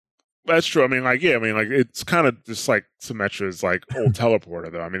 That's true. I mean, it's kind of just like Symmetra's like old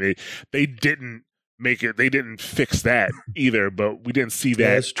teleporter, though. I mean, they didn't make it. They didn't fix that either, but we didn't see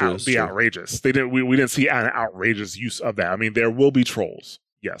that be outrageous. They didn't. We didn't see an outrageous use of that. I mean, there will be trolls,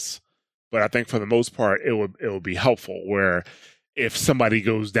 yes, but I think for the most part, it will be helpful. Where if somebody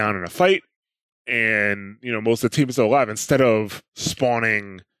goes down in a fight, and most of the team is still alive, instead of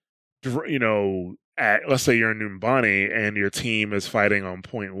spawning, let's say you're in Numbani and your team is fighting on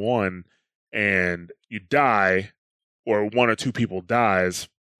point 1 and you die, or one or two people dies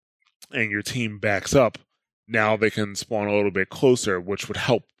and your team backs up, now they can spawn a little bit closer, which would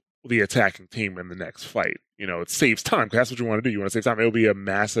help the attacking team in the next fight. It saves time because that's what you want to do. You want to save time. It'll be a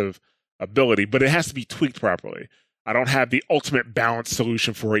massive ability, but it has to be tweaked properly. I don't have the ultimate balance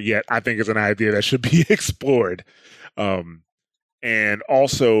solution for it yet. I think it's an idea that should be explored. And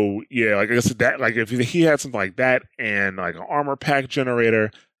also, yeah, like I said, that like if he had something like that and like an armor pack generator,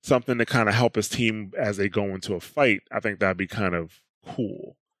 something to kind of help his team as they go into a fight, I think that'd be kind of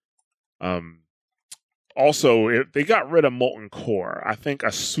cool. Also, if they got rid of Molten Core, I think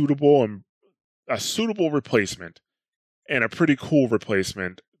a suitable replacement and a pretty cool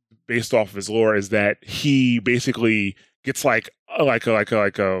replacement based off of his lore is that he basically gets like a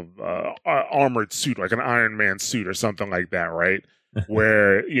armored suit, like an Iron Man suit or something like that, right?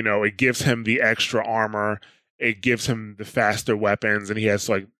 Where it gives him the extra armor, it gives him the faster weapons, and he has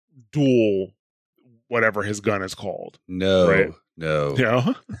like dual whatever his gun is called. No, right? No.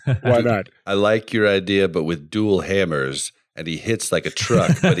 Why not? I like your idea, but with dual hammers, and he hits like a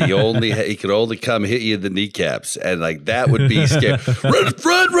truck, but he could only come hit you in the kneecaps, and like that would be scary. Run!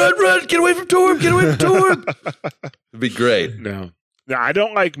 Get away from Torb! It'd be great. No, I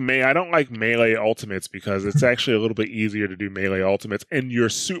don't like melee ultimates because it's actually a little bit easier to do melee ultimates. And your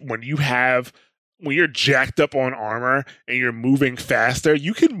suit, when you're jacked up on armor and you're moving faster,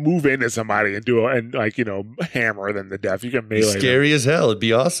 you can move into somebody and hammer them to death. You can melee. Scary them. As hell. It'd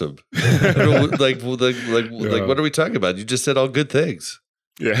be awesome. Like what are we talking about? You just said all good things.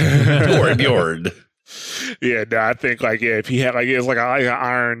 Yeah, Torbjorn. Yeah, no, I think if he had it's like an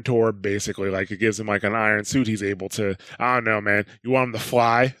iron Torb basically, like it gives him like an iron suit. He's able to. I don't know, man. You want him to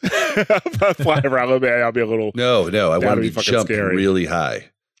fly, fly around a little bit? I'll be a little. No. I want him to jump scary. really high.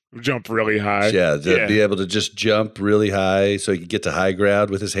 jump really high. Yeah, to be able to just jump really high so he can get to high ground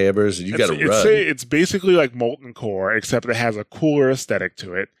with his hammers, and you got to run. It's basically like Molten Core, except it has a cooler aesthetic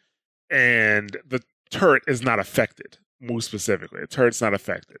to it, and the turret is not affected. More specifically, the turret's not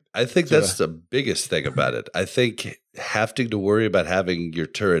affected. I think that's the biggest thing about it. I think having to worry about having your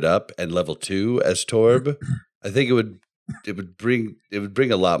turret up and level 2 as Torb, I think it would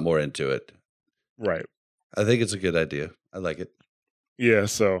bring a lot more into it. Right. I think it's a good idea. I like it. Yeah.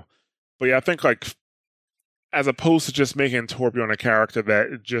 So, but yeah, I think like as opposed to just making Torbjorn a character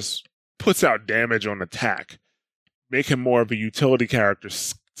that just puts out damage on attack, make him more of a utility character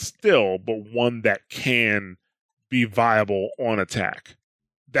still, but one that can be viable on attack.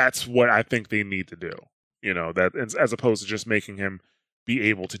 That's what I think they need to do. That as opposed to just making him be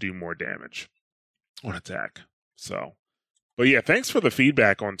able to do more damage on attack. So, but yeah, thanks for the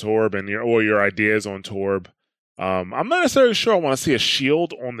feedback on Torb and all your ideas on Torb. I'm not necessarily sure I want to see a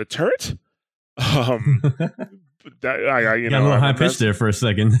shield on the turret. Got a little high pitch there for a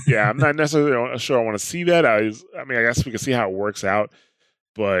second. Yeah, I'm not necessarily sure I want to see that. I guess we can see how it works out,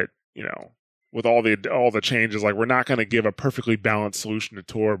 but with all the changes, like we're not going to give a perfectly balanced solution to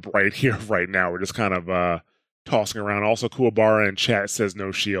Torb right here, right now. We're just kind of tossing around. Also, Kuwabara in chat says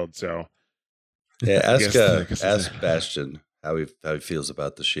no shield. So yeah, ask Bastion how he feels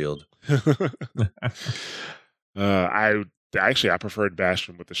about the shield. I preferred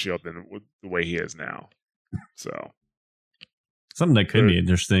Bastion with the shield than with the way he is now. So something that could be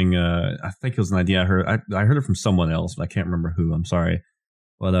interesting. I think it was an idea I heard. I heard it from someone else, but I can't remember who. I'm sorry.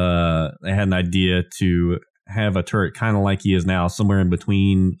 But they had an idea to have a turret kind of like he is now, somewhere in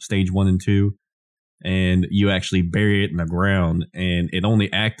between stage 1 and 2. And you actually bury it in the ground, and it only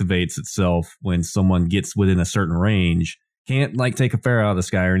activates itself when someone gets within a certain range. Can't like take a flare out of the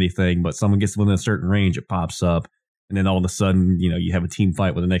sky or anything, but someone gets within a certain range, it pops up. And then all of a sudden, you have a team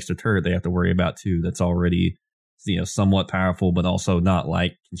fight with an extra turret they have to worry about too. That's already, somewhat powerful, but also not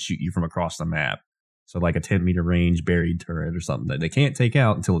like can shoot you from across the map. So like a 10-meter range buried turret or something that they can't take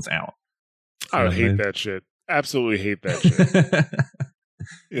out until it's out. I would hate that shit. Absolutely hate that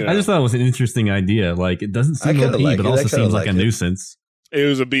shit. I just thought it was an interesting idea. Like it doesn't seem OP, but also seems like a nuisance.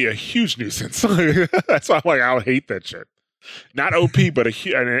 It would be a huge nuisance. That's why I would hate that shit. Not OP, but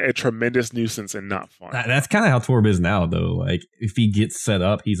a tremendous nuisance and not fun. That's kind of how Torb is now, though. Like if he gets set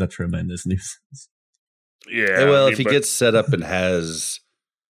up, he's a tremendous nuisance. Yeah. Well, if he gets set up and has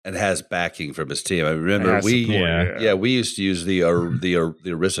backing from his team. I remember we used to use the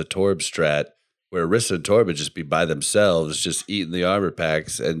Orisa Torb strat, where Orisa and Torb would just be by themselves, just eating the armor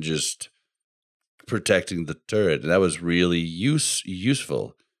packs and just protecting the turret, and that was really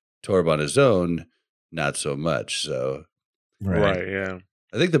useful. Torb on his own, not so much. So, right, yeah.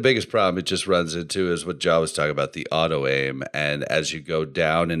 I think the biggest problem it just runs into is what John was talking about, the auto aim, and as you go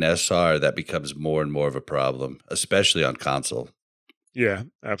down in SR, that becomes more and more of a problem, especially on console. Yeah,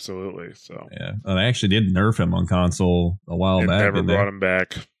 absolutely. So yeah, well, they actually did nerf him on console a while back. Never brought him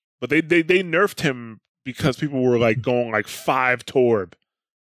back, but they nerfed him because people were like going like 5 Torb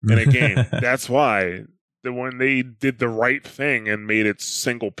in a game. That's why when they did the right thing and made it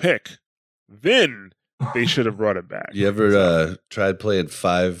single pick, then they should have brought it back. You ever tried playing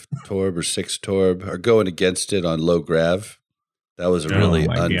 5 Torb or 6 Torb or going against it on low grav? That was a really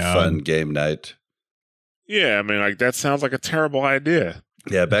unfun game night. Yeah, I mean, like that sounds like a terrible idea.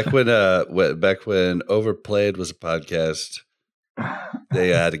 Yeah, back when Overplayed was a podcast, they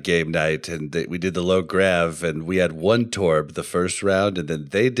had a game night and we did the low grav, and we had 1 Torb the first round, and then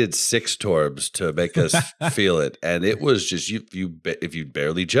they did 6 Torbs to make us feel it, and it was just if you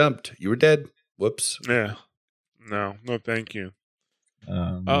barely jumped, you were dead. Whoops. Yeah. No, thank you.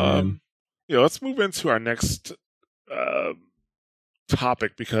 Let's move into our next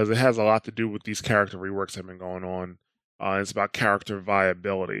topic, because it has a lot to do with these character reworks that have been going on. It's about character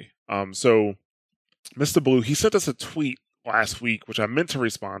viability. So Mr. Blue, he sent us a tweet last week, which I meant to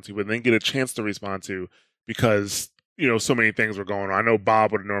respond to, but didn't get a chance to respond to because, so many things were going on. I know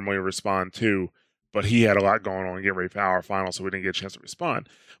Bob would normally respond too, but he had a lot going on and get ready for our final, so we didn't get a chance to respond.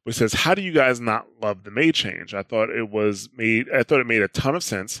 But it says, how do you guys not love the May change? I thought it made a ton of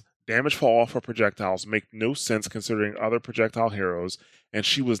sense. Damage fall off for projectiles make no sense considering other projectile heroes, and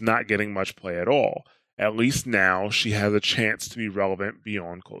she was not getting much play at all. At least now she has a chance to be relevant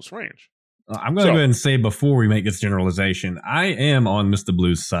beyond close range. I'm going to go ahead and say before we make this generalization, I am on Mr.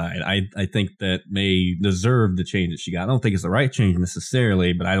 Blue's side. I think that May deserved the change that she got. I don't think it's the right change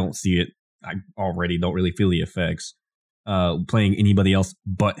necessarily, but I don't see it. I already don't really feel the effects playing anybody else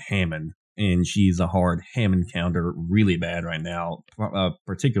but Hammond. And she's a hard Hammond counter really bad right now,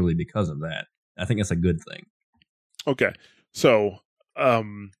 particularly because of that. I think that's a good thing. Okay. So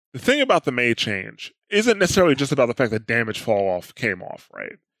the thing about the Mei change isn't necessarily just about the fact that damage fall off came off,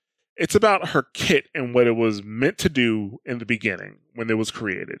 right? It's about her kit and what it was meant to do in the beginning when it was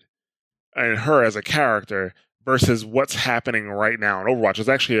created, and her as a character versus what's happening right now in Overwatch is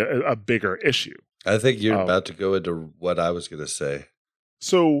actually a bigger issue. I think you're about to go into what I was going to say.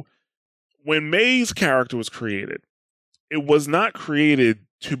 So when Mei's character was created, it was not created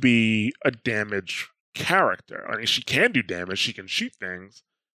to be a damage character. I mean, she can do damage. She can shoot things.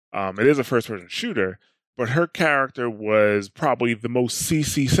 It is a first-person shooter, but her character was probably the most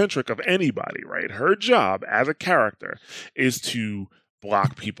CC-centric of anybody, right? Her job as a character is to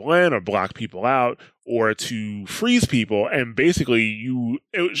block people in or block people out or to freeze people, and basically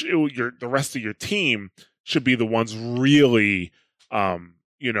the rest of your team should be the ones really,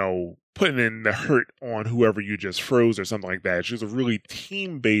 putting in the hurt on whoever you just froze or something like that. She was a really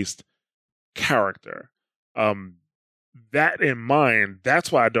team-based character. That in mind,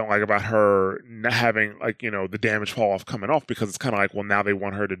 that's what I don't like about her not having the damage fall off coming off, because it's kind of like, well, now they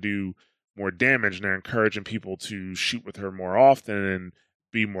want her to do more damage and they're encouraging people to shoot with her more often and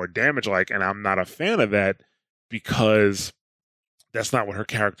be more damage like, and I'm not a fan of that because that's not what her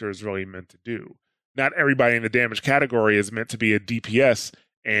character is really meant to do. Not everybody in the damage category is meant to be a DPS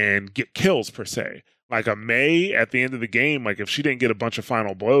and get kills per se. Like a Mei at the end of the game, like if she didn't get a bunch of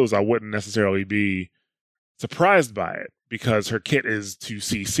final blows, I wouldn't necessarily be surprised by it, because her kit is to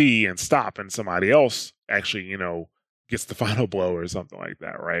CC and stop, and somebody else actually, gets the final blow or something like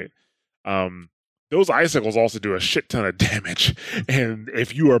that, right? Those icicles also do a shit ton of damage, and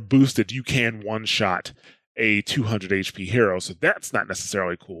if you are boosted, you can one-shot a 200 HP hero, so that's not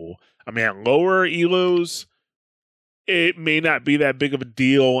necessarily cool. I mean, at lower elos, it may not be that big of a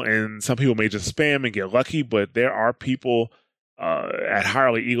deal, and some people may just spam and get lucky, but there are people at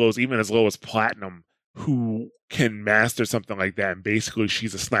higher elos, even as low as platinum, who can master something like that, and basically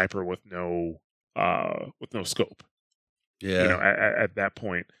she's a sniper with no scope. Yeah, at that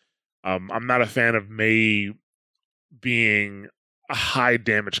point, I'm not a fan of Mei being a high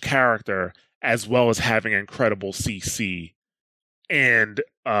damage character as well as having incredible CC and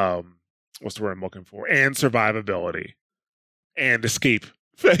what's the word I'm looking for? And survivability and escape.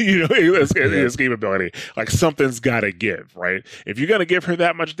 Escapability. Like something's got to give, right? If you're going to give her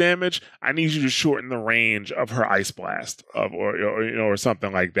that much damage, I need you to shorten the range of her ice blast, or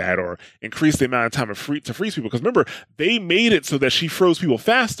something like that, or increase the amount of time to freeze people. Because remember, they made it so that she froze people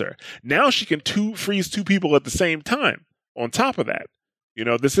faster. Now she can freeze two people at the same time. On top of that,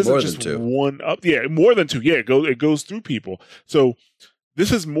 this isn't just one up. Yeah, more than two. Yeah, it goes through people. So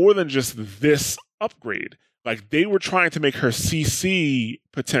this is more than just this upgrade. Like, they were trying to make her CC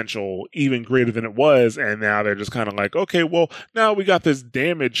potential even greater than it was, and now they're just kind of like, okay, well, now we got this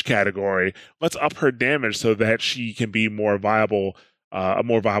damage category. Let's up her damage so that she can be a more viable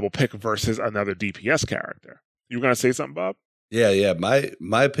pick versus another DPS character. You were going to say something, Bob? Yeah.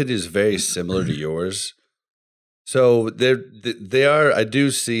 My opinion is very similar to yours. So they are. I do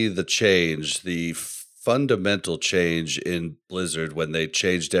see the change, the fundamental change in Blizzard when they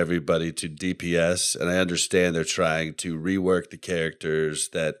changed everybody to DPS, and I understand they're trying to rework the characters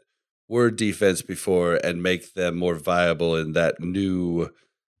that were defense before and make them more viable in that new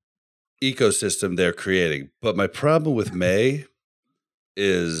ecosystem they're creating. But my problem with Mei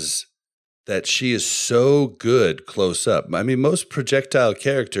is that she is so good close up. I mean, most projectile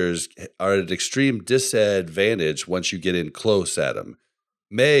characters are at an extreme disadvantage once you get in close at them.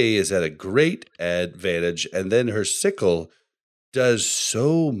 Mei is at a great advantage, and then her sickle does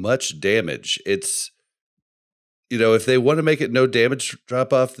so much damage. It's, if they want to make it no damage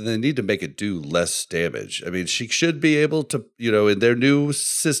drop off, then they need to make it do less damage. I mean, she should be able to, in their new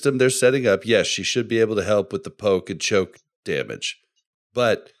system they're setting up, yes, she should be able to help with the poke and choke damage.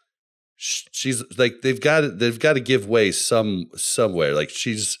 But she's like, they've got to give way somewhere. Like,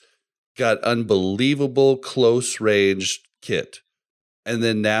 she's got unbelievable close range kit. And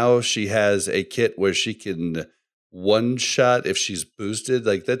then now she has a kit where she can one shot if she's boosted.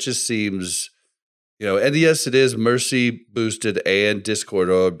 Like, that just seems, and yes, it is Mercy boosted and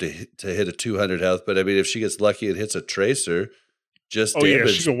Discord Orb to hit a 200 health. But I mean, if she gets lucky and hits a Tracer, just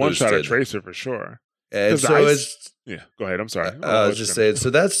damage she can one shot a Tracer for sure. And so go ahead. I'm sorry. I was just saying.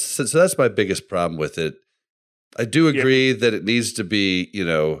 So that's my biggest problem with it. I do agree that it needs to be,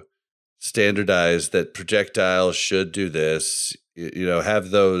 standardized, that projectiles should do this.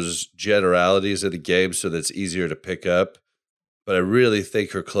 Have those generalities of the game so that it's easier to pick up. But I really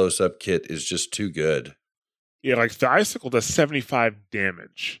think her close-up kit is just too good. Yeah, like the Icicle does 75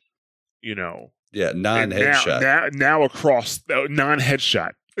 damage, Yeah, non-headshot. Now across,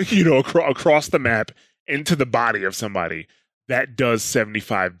 non-headshot, across the map into the body of somebody. that does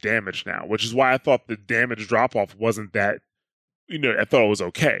 75 damage now, which is why I thought the damage drop off wasn't that, I thought it was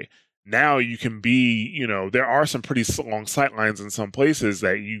okay. Now you can be, there are some pretty long sightlines in some places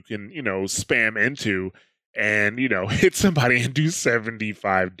that you can, spam into and, hit somebody and do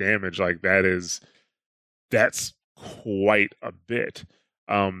 75 damage. Like that's quite a bit.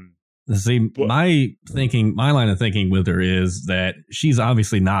 See, my line of thinking with her is that she's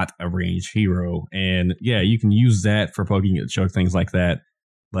obviously not a ranged hero. And yeah, you can use that for poking at choke, things like that.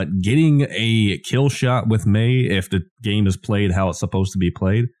 But getting a kill shot with Mei, if the game is played how it's supposed to be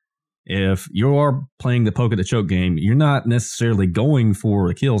played, if you are playing the poke at the choke game, you're not necessarily going for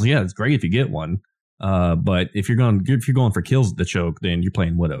the kills. Yeah, it's great if you get one. But if you're going for kills at the choke, then you're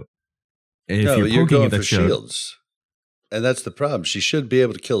playing Widow. If you're going for shields. And that's the problem. She should be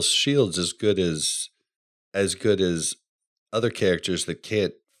able to kill shields as good as other characters that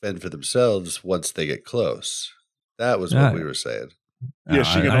can't fend for themselves once they get close. That was what we were saying. Yeah,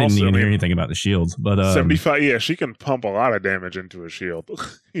 she can I didn't even hear anything about the shields, but 75. Yeah, she can pump a lot of damage into a shield.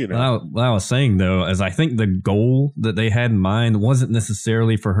 What I was saying though is I think the goal that they had in mind wasn't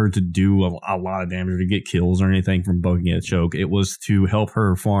necessarily for her to do a lot of damage or to get kills or anything from poking at a choke. It was to help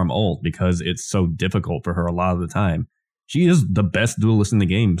her farm ult because it's so difficult for her a lot of the time. She is the best duelist in the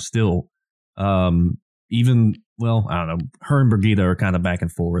game still. I don't know. Her and Brigitte are kind of back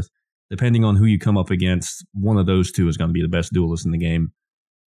and forth. Depending on who you come up against, one of those two is going to be the best duelist in the game.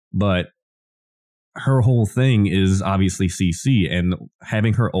 But her whole thing is obviously CC, and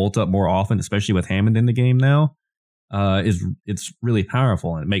having her ult up more often, especially with Hammond in the game now, it's really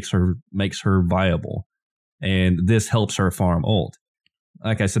powerful, and it makes her viable. And this helps her farm ult.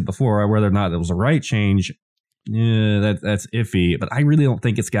 Like I said before, whether or not it was a right change, that's iffy. But I really don't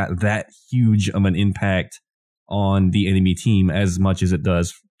think it's got that huge of an impact on the enemy team as much as it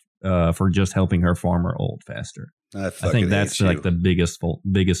does for just helping her farm her ult faster. I think that's like the biggest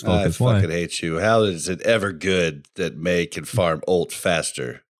focus. I fucking hate you. How is it ever good that Mei can farm ult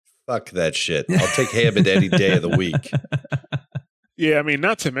faster? Fuck that shit. I'll take Hammond any day of the week. Yeah, I mean,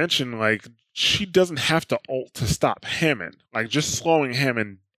 not to mention, like, she doesn't have to ult to stop Hammond. Like, just slowing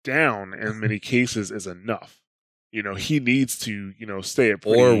Hammond down in many cases is enough. He needs to, stay at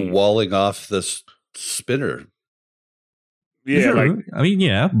or walling off the spinner.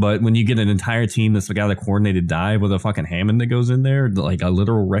 Yeah, but when you get an entire team that's got a coordinated dive with a fucking Hammond that goes in there, like a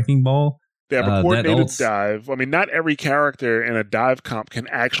literal wrecking ball. They have a coordinated dive. I mean, not every character in a dive comp can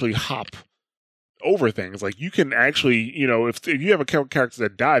actually hop over things. Like, you can actually, if you have a character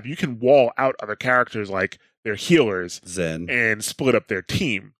that dive, you can wall out other characters like their healers Zen and split up their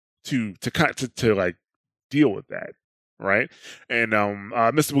team to like deal with that. Right. And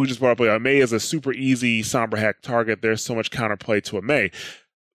Mr. Boo just brought up Mei is a super easy Sombra hack target. There's so much counterplay to a Mei.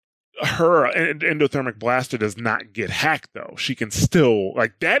 Her endothermic blaster does not get hacked, though. She can still,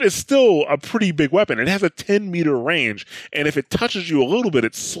 that is still a pretty big weapon. It has a 10-meter range. And if it touches you a little bit,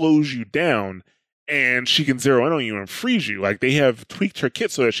 it slows you down. And she can zero in on you and freeze you. Like, they have tweaked her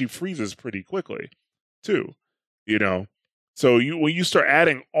kit so that she freezes pretty quickly, too. So when you start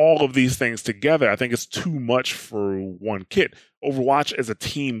adding all of these things together, I think it's too much for one kit. Overwatch is a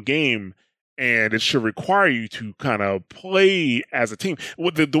team game, and it should require you to kind of play as a team.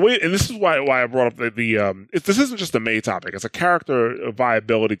 The way, and this is why I brought up this isn't just a Mei topic; it's a character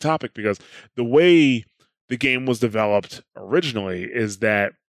viability topic, because the way the game was developed originally is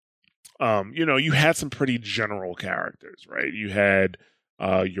that you had some pretty general characters, right? You had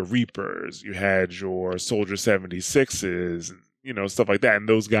your Reapers, you had your Soldier 76s, and stuff like that. And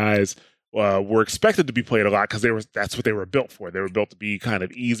those guys were expected to be played a lot because that's what they were built for. They were built to be kind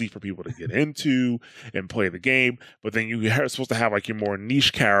of easy for people to get into and play the game. But then you were supposed to have like your more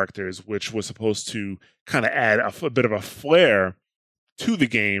niche characters, which was supposed to kind of add a bit of a flair to the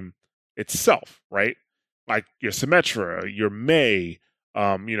game itself, right? Like your Symmetra, your Mei,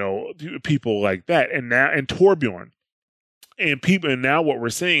 people like that, and Torbjorn. And now what we're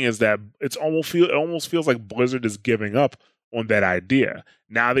seeing is that it almost feels like Blizzard is giving up on that idea.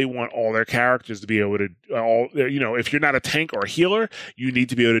 Now they want all their characters to be able to if you're not a tank or a healer, you need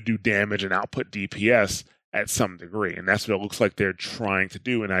to be able to do damage and output DPS at some degree, and that's what it looks like they're trying to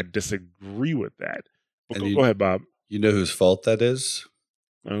do. And I disagree with that. But go ahead, Bob. You know whose fault that is?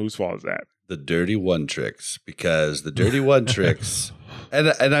 Whose fault is that? The Dirty One tricks, because the Dirty One tricks. And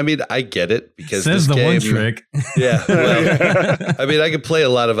I mean, I get it, because says this the game, one trick. Yeah. Well, I mean, I could play a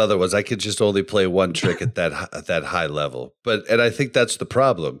lot of other ones. I could just only play one trick at that high level. And I think that's the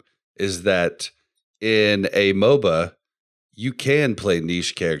problem, is that in a MOBA, you can play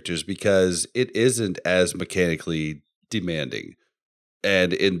niche characters because it isn't as mechanically demanding.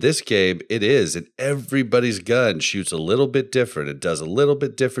 And in this game, it is. And everybody's gun shoots a little bit different. It does a little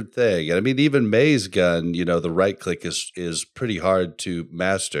bit different thing. And I mean, even May's gun, the right click is pretty hard to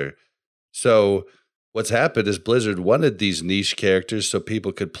master. So what's happened is Blizzard wanted these niche characters so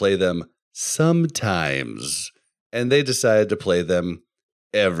people could play them sometimes. And they decided to play them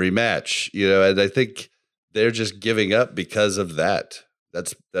every match, and I think they're just giving up because of that.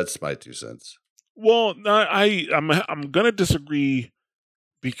 That's my 2 cents. Well, no, I'm gonna disagree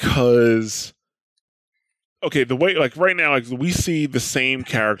because the way right now, we see the same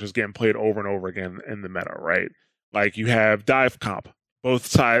characters getting played over and over again in the meta, right? Like you have dive comp, both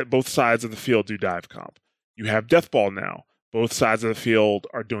sides of the field do dive comp. You have death ball now, both sides of the field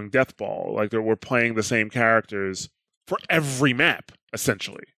are doing death ball. Like we're playing the same characters for every map,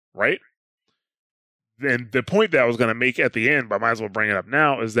 essentially, right? And the point that I was going to make at the end, but I might as well bring it up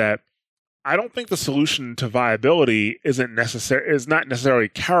now, is that I don't think the solution to viability is not necessarily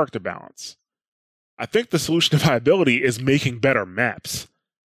character balance. I think the solution to viability is making better maps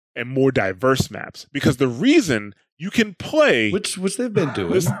and more diverse maps. Because the reason you can play, which they've been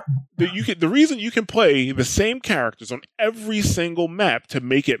doing, the reason you can play the same characters on every single map to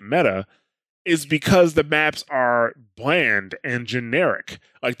make it meta is because the maps are bland and generic.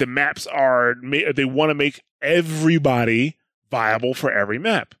 Like the maps they want to make everybody viable for every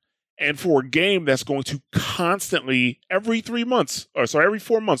map. And for a game that's going to constantly, every 4 months,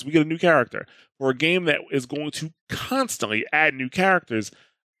 we get a new character. For a game that is going to constantly add new characters,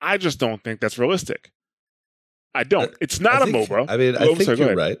 I just don't think that's realistic. I don't. It's not a MOBA. I mean, I think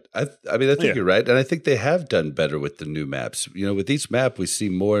you're right. I think you're right. And I think they have done better with the new maps. With each map, we see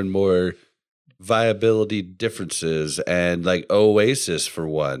more and more viability differences, and like Oasis, for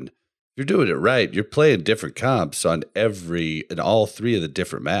one. You're doing it right. You're playing different comps on all 3 of the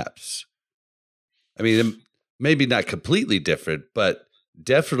different maps. I mean, maybe not completely different, but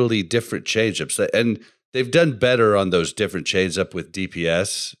definitely different change-ups. And they've done better on those different change-up with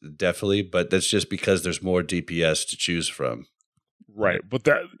DPS, definitely, but that's just because there's more DPS to choose from. Right, but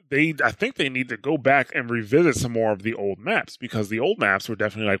I think they need to go back and revisit some more of the old maps, because the old maps were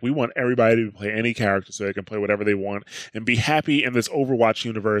definitely like, we want everybody to play any character so they can play whatever they want and be happy in this Overwatch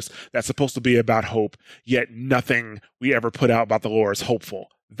universe that's supposed to be about hope, yet nothing we ever put out about the lore is hopeful.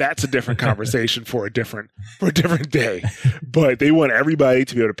 That's a different conversation for a different day. But they want everybody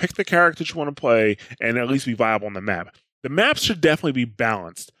to be able to pick the character you want to play and at least be viable on the map. The maps should definitely be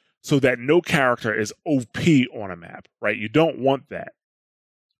balanced, so that no character is OP on a map, right? You don't want that.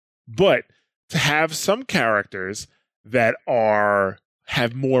 But to have some characters that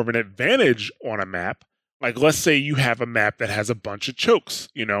have more of an advantage on a map, like let's say you have a map that has a bunch of chokes,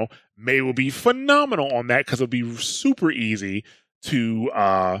 May will be phenomenal on that because it'll be super easy to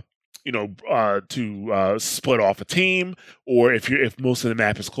split off a team, or if most of the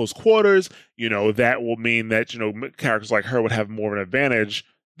map is close quarters, that will mean that characters like her would have more of an advantage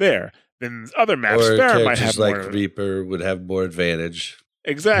there. Then other maps, Pharah might have like Reaper would have more advantage.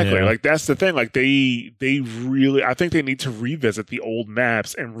 Exactly. Yeah. Like that's the thing. Like they really, I think they need to revisit the old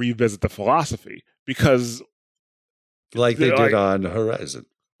maps and revisit the philosophy, because like they did on Horizon.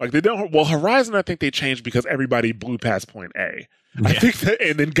 Like they don't. Well, Horizon, I think they changed because everybody blew past point A. Yeah. I think that,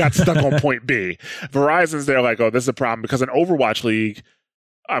 and then got stuck on point B. Verizon's they're like, oh, this is a problem, because in Overwatch League,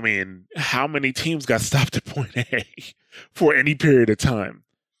 I mean, how many teams got stopped at point A for any period of time?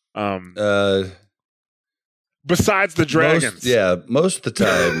 Besides the Dragons. Most of the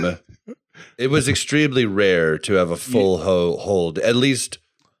time, it was extremely rare to have a full hold, at least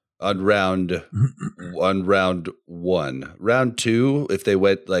on round 1. Round 2, if they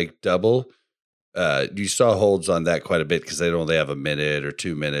went like double, you saw holds on that quite a bit because they'd only have a minute or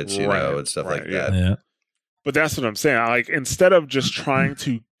 2 minutes, and stuff like that. Yeah. But that's what I'm saying. Like, instead of just trying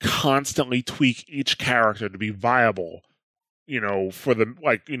to constantly tweak each character to be viable,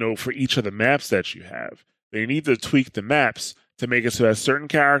 for each of the maps that you have, they need to tweak the maps to make it so that certain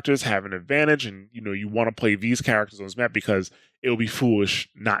characters have an advantage, and you want to play these characters on this map because it will be foolish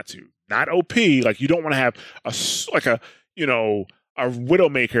not to. Not OP. Like, you don't want to have a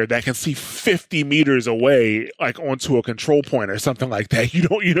Widowmaker that can see 50 meters away, like onto a control point or something like that. You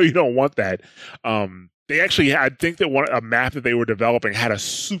don't want that. They actually I think that a map that they were developing had a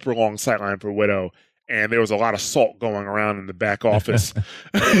super long sightline for Widow, and there was a lot of salt going around in the back office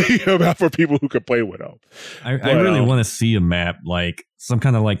for people who could play Widow. I really want to see a map, like some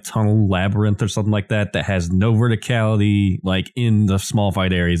kind of like tunnel labyrinth or something like that has no verticality, like in the small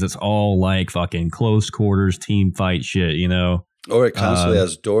fight areas. It's all like fucking close quarters team fight shit, Or it constantly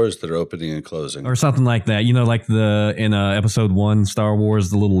has doors that are opening and closing. Or something like that. You know, like in episode 1 Star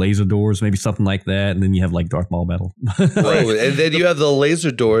Wars, the little laser doors, maybe something like that. And then you have like Darth Maul battle. Oh, and then you have the laser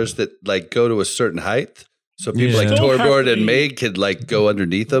doors that like go to a certain height. So people like Torbjorn and Meg could like go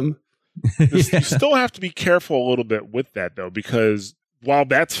underneath them. You still have to be careful a little bit with that though, because while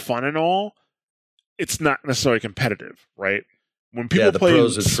that's fun and all, it's not necessarily competitive, right? When people the play,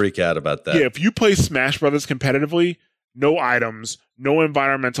 pros would freak out about that. Yeah, if you play Smash Brothers competitively, no items, no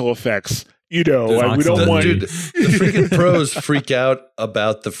environmental effects. You know, like we don't want. Dude, the freaking pros freak out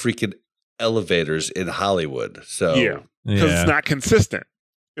about the freaking elevators in Hollywood. So because it's not consistent.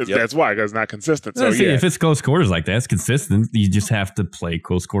 That's why, because it's not consistent. So if it's close quarters like that, it's consistent. You just have to play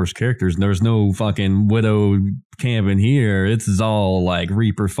close quarters characters. And there's no fucking Widow camp in here. It's all like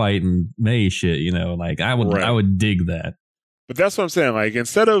Reaper fighting May shit. You know, like I would dig that. But that's what I'm saying. Like,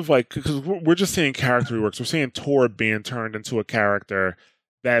 instead of like, because we're just seeing character reworks, we're seeing Tor being turned into a character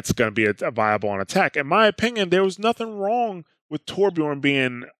that's going to be a viable on attack. In my opinion, there was nothing wrong with Torbjorn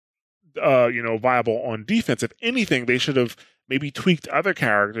being, viable on defense. If anything, they should have maybe tweaked other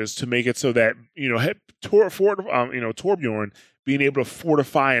characters to make it so that Torbjorn being able to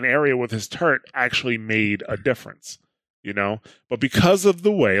fortify an area with his turret actually made a difference. You know, but because of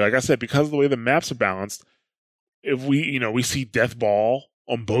the way, like I said, because of the way the maps are balanced. If we see Death Ball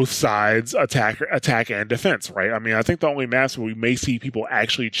on both sides, attack and defense, right? I mean, I think the only maps where we may see people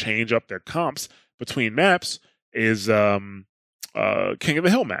actually change up their comps between maps is King of the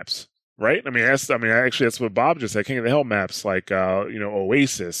Hill maps, right? That's what Bob just said. King of the Hill maps, like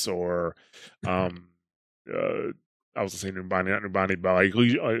Oasis or I was gonna say Numbani, but like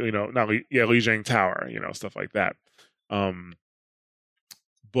Lijiang Tower, stuff like that.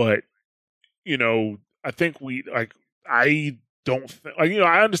 But I think I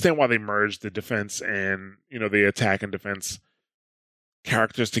understand why they merged the defense and, the attack and defense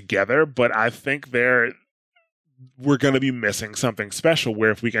characters together, but I think we're going to be missing something special where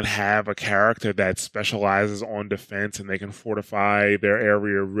if we can have a character that specializes on defense and they can fortify their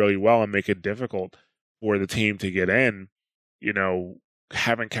area really well and make it difficult for the team to get in,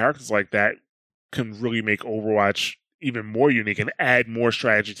 having characters like that can really make Overwatch even more unique and add more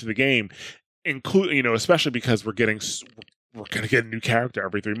strategy to the game. Include, especially because we're going to get a new character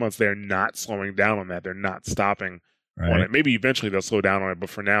every 3 months. They're not slowing down on that. They're not stopping on it. Maybe eventually they'll slow down on it,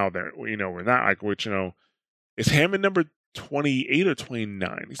 but for now, we're not like, which, is Hammond number 28 or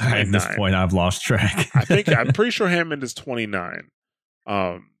 29? He's 29. At this point, I've lost track. I'm pretty sure Hammond is 29.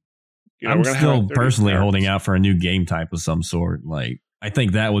 I'm still personally holding out for a new game type of some sort. Like, I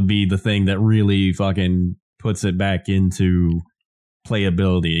think that would be the thing that really fucking puts it back into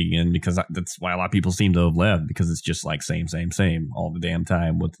playability again, because that's why a lot of people seem to have left, because it's just like same all the damn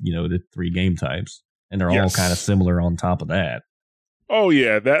time with the 3 game types, and they're all kind of similar on top of that. Oh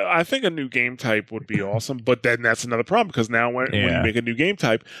yeah, that I think a new game type would be awesome, but then that's another problem, because now when you make a new game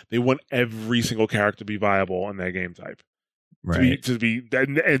type, they want every single character to be viable in that game type. Right.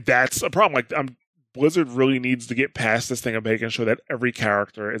 And that's a problem. Like Blizzard really needs to get past this thing of making sure that every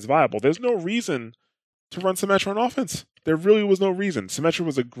character is viable. There's no reason to run Symmetra on offense. There really was no reason. Symmetra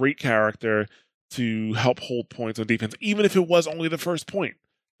was a great character to help hold points on defense, even if it was only the first point.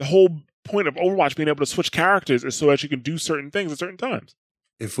 The whole point of Overwatch being able to switch characters is so that you can do certain things at certain times.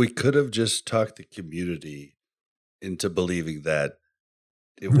 If we could have just talked the community into believing that,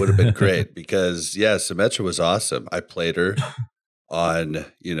 it would have been great, because Symmetra was awesome. I played her on,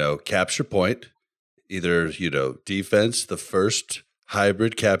 capture point, either, defense, the first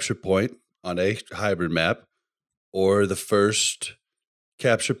hybrid capture point on a hybrid map, or the first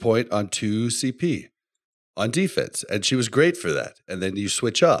capture point on 2 CP on defense. And she was great for that. And then you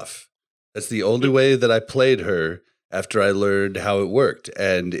switch off. That's the only way that I played her after I learned how it worked.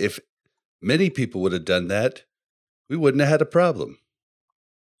 And if many people would have done that, we wouldn't have had a problem.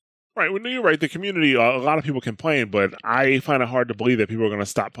 Right. Well, you're right. The community, a lot of people complain, but I find it hard to believe that people are going to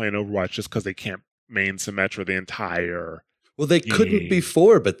stop playing Overwatch just because they can't main Symmetra the entire Well, they couldn't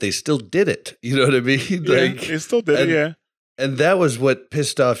before, but they still did it. You know what I mean? Yeah, they still did it, And that was what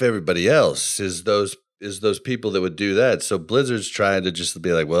pissed off everybody else, is those people that would do that. So Blizzard's trying to just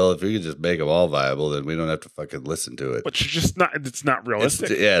be like, well, if we could just make them all viable, then we don't have to fucking listen to it. But it's not realistic.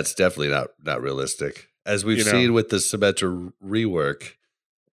 It's definitely not realistic. As we've seen with the Symmetra rework,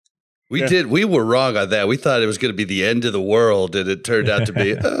 we were wrong on that. We thought it was going to be the end of the world, and it turned out to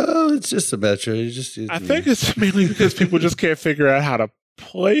be, it's just Symmetra. I think it's mainly because people just can't figure out how to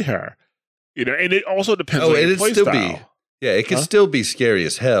play her. And it also depends on your play style. It can still be scary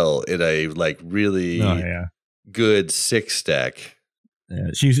as hell in a really good 6 stack. Yeah,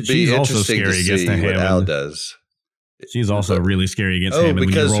 she's also scary against the what Hammond. Al does. She's also really scary against him. And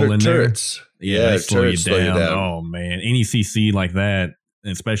because when you roll her in turrets. they slow you down. Oh, man. Any CC like that,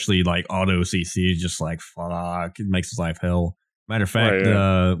 especially like auto CC, is just like, fuck. It makes his life hell. Matter of fact,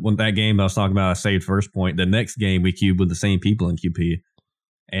 when that game I was talking about, I saved first point. The next game, we queued with the same people in QP.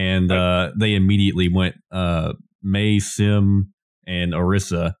 And they immediately went May, Sim, and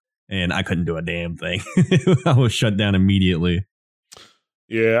Orisa. And I couldn't do a damn thing. I was shut down immediately.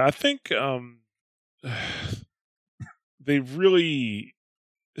 Yeah, I think they really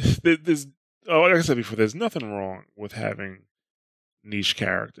there's like I said before, there's nothing wrong with having niche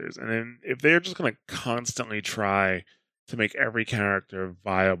characters, and then if they're just going to constantly try to make every character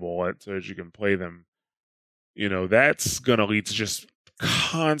viable so that you can play them, that's going to lead to just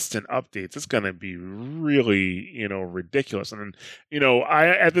constant updates. It's going to be really ridiculous. And then I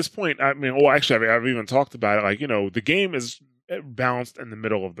at this point, I mean, well, actually, I've even talked about it. Like the game is balanced in the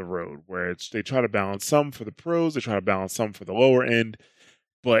middle of the road, where they try to balance some for the pros, they try to balance some for the lower end,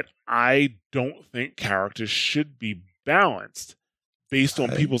 but I don't think characters should be balanced based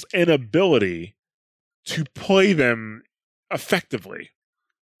on people's inability to play them effectively.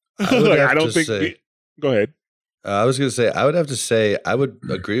 I don't think. Go ahead. I was going to say, I would have to say, I would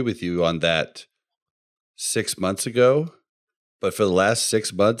agree with you on that 6 months ago, but for the last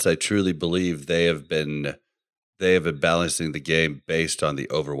 6 months, I truly believe they have been balancing the game based on the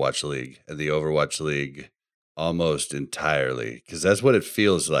Overwatch League and the Overwatch League almost entirely, because that's what it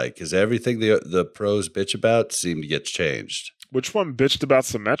feels like. Because everything the pros bitch about seemed to get changed. Which one bitched about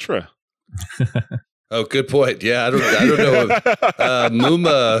Symmetra? Oh, good point. Yeah, I don't know.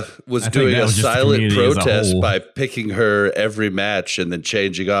 Muma was doing a silent protest by picking her every match and then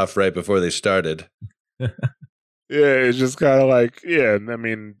changing off right before they started. Yeah, it's just kind of like, I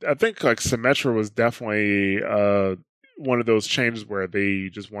mean, I think like Symmetra was definitely one of those changes where they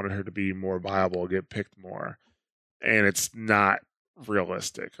just wanted her to be more viable, get picked more, and it's not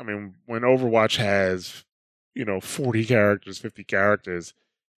realistic. I mean, when Overwatch has 40 characters, 50 characters,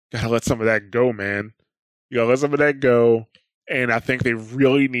 gotta let some of that go, man. You gotta let some of that go. And I think they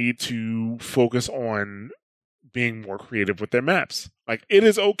really need to focus on being more creative with their maps. Like, it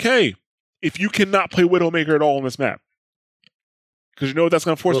is okay if you cannot play Widowmaker at all on this map. Because you know what that's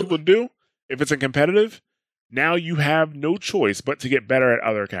going to force people to do? If it's in competitive, now you have no choice but to get better at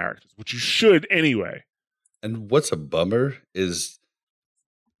other characters, which you should anyway. And what's a bummer is,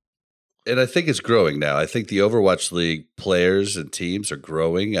 and I think it's growing now. I think the Overwatch League players and teams are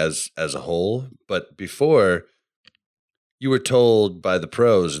growing as a whole. But before, you were told by the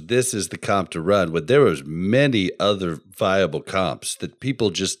pros, this is the comp to run, when there was many other viable comps that people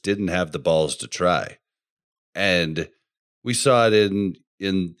just didn't have the balls to try. And we saw it in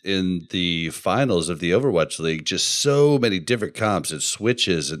the finals of the Overwatch League, just so many different comps and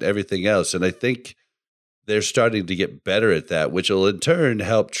switches and everything else. And I think they're starting to get better at that, which will in turn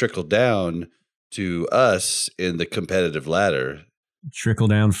help trickle down to us in the competitive ladder. Trickle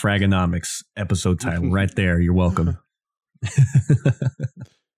down Fragonomics episode title right there. You're welcome.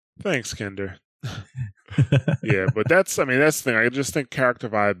 Thanks, Kinder. Yeah, but that's the thing. I just think character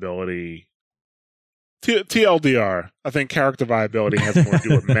viability, TLDR, I think character viability has more to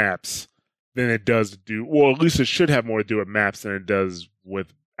do with maps than it does at least it should have more to do with maps than it does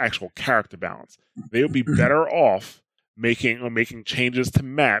with actual character balance. They would be better off making changes to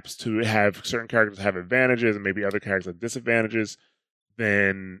maps to have certain characters have advantages and maybe other characters have disadvantages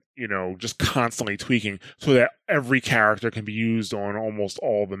than just constantly tweaking so that every character can be used on almost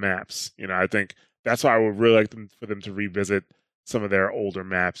all the maps. I think that's why I would really like for them to revisit some of their older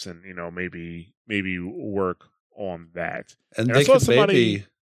maps and maybe work on that. And they could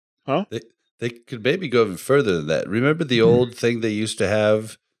they could maybe go even further than that. Remember the old thing they used to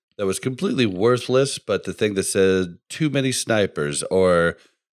have that was completely worthless, but the thing that said too many snipers or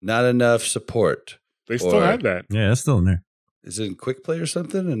not enough support? They still have that. Yeah, it's still in there. Is it in quick play or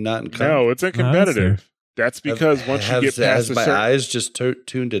something and not in comp? No, it's in competitive. That's because once you get past my eyes just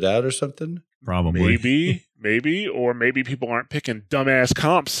tuned it out or something? Probably. Maybe, or maybe people aren't picking dumbass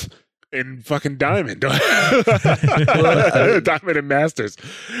comps in fucking Diamond. Diamond and Masters.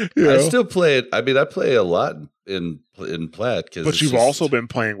 I still play it. I mean, I play a lot in Plat. But you've also been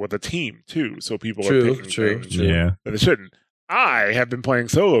playing with a team, too. So people are picking things. Yeah. But they shouldn't. I have been playing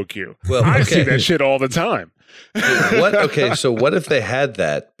solo queue. Well, I see that shit all the time. So what if they had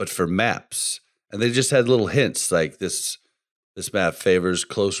that, but for maps? And they just had little hints like this map favors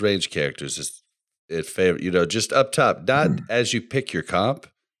close range characters. It favors, just up top, not as you pick your comp,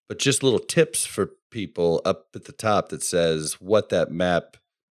 but just little tips for people up at the top that says what that map,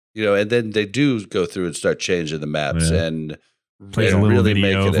 and then they do go through and start changing the maps and Plays a little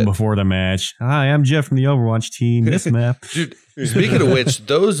video from before the match. Hi, I'm Jeff from the Overwatch team. This map. Dude, speaking of which,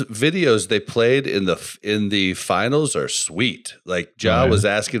 those videos they played in the finals are sweet. Like Ja was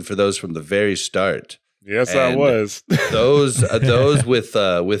asking for those from the very start. Yes, I was. those with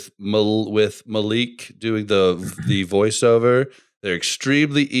Malik doing the voiceover, they're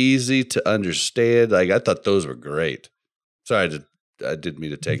extremely easy to understand. Like I thought those were great. Sorry, I didn't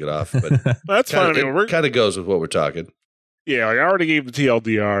mean to take it off, but that's fine. It kind of goes with what we're talking. Yeah, like I already gave the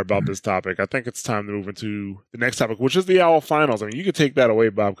TLDR about this topic. I think it's time to move into the next topic, which is the OWL Finals. I mean, you could take that away,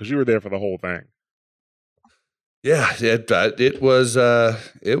 Bob, because you were there for the whole thing. Yeah, it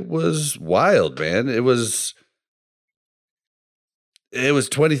was wild, man. It was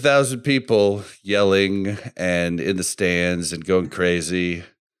 20,000 people yelling and in the stands and going crazy.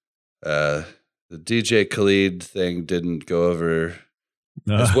 The DJ Khaled thing didn't go over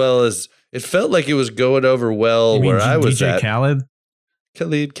as well as it felt like it was going over well where I was DJ at.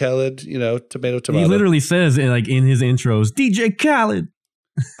 Khaled, tomato. He literally says in his intros, DJ Khaled.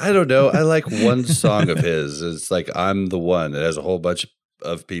 I don't know. I like one song of his. It's like I'm the One. It has a whole bunch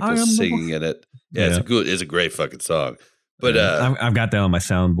of people singing in it. Yeah, it's a great fucking song. But I've got that on my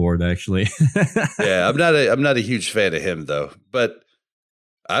soundboard actually. Yeah, I'm not a huge fan of him though. But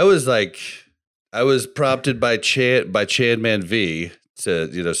I was prompted by Chanman V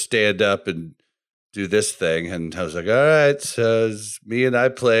to stand up and do this thing, and I was like, all right. So me and I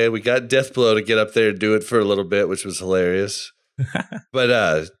played. We got Deathblow to get up there and do it for a little bit, which was hilarious. But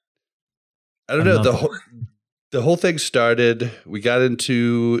I don't know. The whole thing started. We got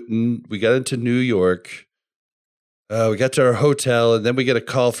into New York. We got to our hotel, and then we get a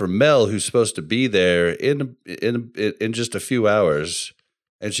call from Mel, who's supposed to be there in just a few hours.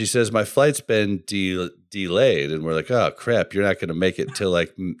 And she says, my flight's been delayed. And we're like, oh, crap, you're not going to make it till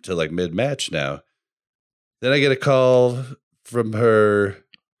mid-match now. Then I get a call from her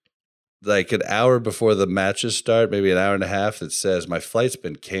like an hour before the matches start, maybe an hour and a half, that says, my flight's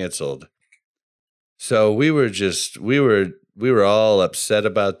been canceled. So we were all upset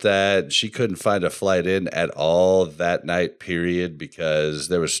about that. She couldn't find a flight in at all that night, period, because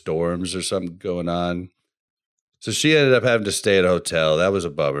there were storms or something going on. So she ended up having to stay at a hotel. That was a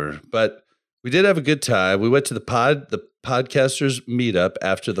bummer. But we did have a good time. We went to the podcasters meetup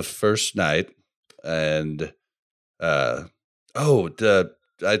after the first night. And I'd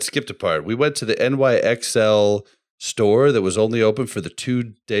skipped a part. We went to the NYXL store that was only open for the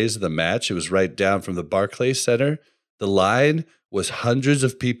 2 days of the match. It was right down from the Barclays Center. The line was hundreds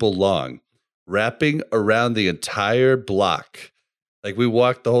of people long, wrapping around the entire block. Like we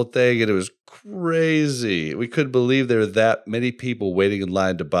walked the whole thing and it was crazy. We couldn't believe there were that many people waiting in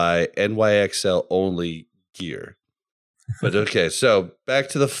line to buy NYXL only gear. But okay, so back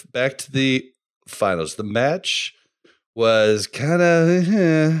to the finals. The match was kind of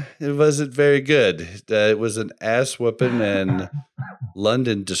it wasn't very good. It was an ass whooping, and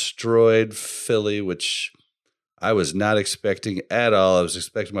London destroyed Philly, which I was not expecting at all. I was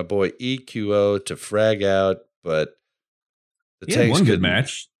expecting my boy EQO to frag out, but the Tanks one good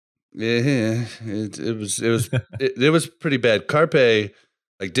match. Yeah, it was pretty bad. Carpe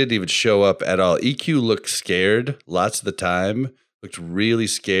didn't even show up at all. EQ looked scared lots of the time. Looked really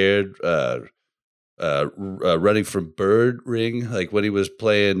scared. Running from Bird Ring, like when he was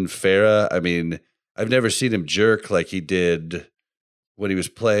playing Farah. I mean, I've never seen him jerk like he did when he was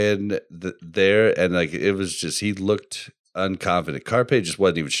playing there, and it was just he looked unconfident. Carpe just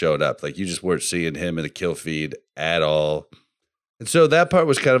wasn't even showing up. Like you just weren't seeing him in the kill feed at all. And so that part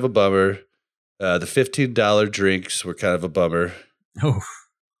was kind of a bummer. The $15 drinks were kind of a bummer. Oh,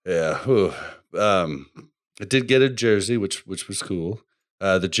 yeah. I did get a jersey, which was cool.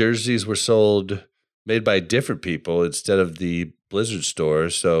 The jerseys were made by different people instead of the Blizzard store,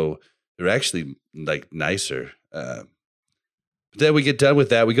 so they're actually nicer. Then we get done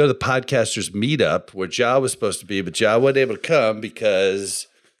with that. We go to the podcasters meetup where Ja was supposed to be, but Ja wasn't able to come because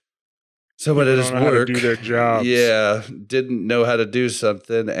someone at his work do their jobs. Yeah, didn't know how to do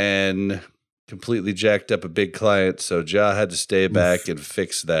something and completely jacked up a big client. So Ja had to stay back and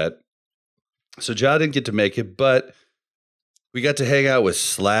fix that. So Ja didn't get to make it, but we got to hang out with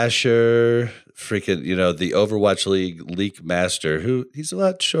Slasher, freaking, the Overwatch League master, who he's a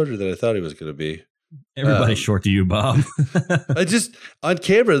lot shorter than I thought he was going to be. Everybody's short to you, Bob. On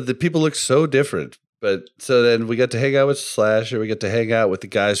camera, the people look so different. But so then we got to hang out with Slasher. We got to hang out with the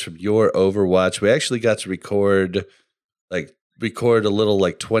guys from Your Overwatch. We actually got to record a little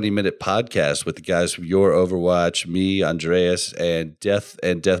 20-minute podcast with the guys from Your Overwatch, me, Andreas, and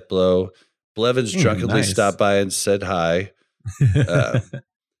Deathblow. Blevins drunkenly stopped by and said hi.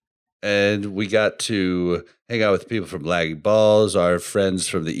 And we got to hang out with people from Lagging Balls, our friends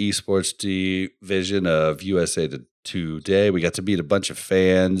from the esports division of USA Today. We got to meet a bunch of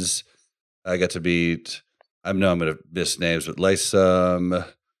fans. I got to meet, I know I'm going to miss names, but Lysum,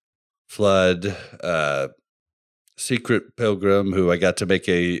 Flood, Secret Pilgrim, who I got to make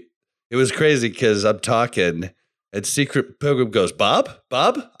it was crazy because I'm talking and Secret Pilgrim goes, Bob,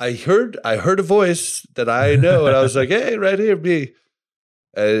 I heard a voice that I know. And I was like, hey, right here, me.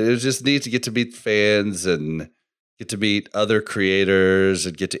 It was just neat to get to meet fans and get to meet other creators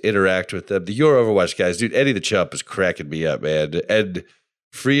and get to interact with them. The Your Overwatch guys, dude, Eddie the Chump is cracking me up, man. And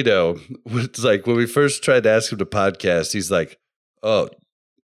Frito was like, when we first tried to ask him to podcast, he's like, oh,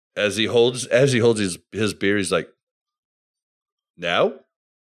 as he holds his beer, he's like, now?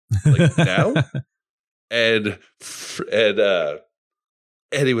 Like, now? And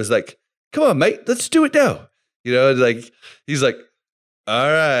Eddie was like, come on, mate, let's do it now. You know, and like, he's like,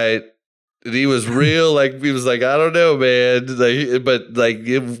 all right. And he was real, like, he was like, I don't know, man. Like, but like,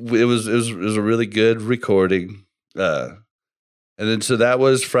 it was a really good recording. And then, so that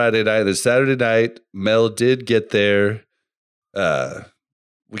was Friday night. And Saturday night, Mel did get there.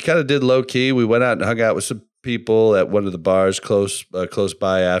 We kind of did low key. We went out and hung out with some people at one of the bars close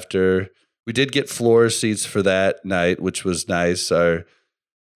by after. We did get floor seats for that night, which was nice. Our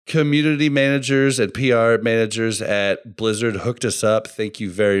community managers and PR managers at Blizzard hooked us up. Thank you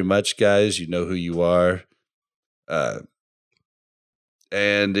very much, guys. You know who you are. And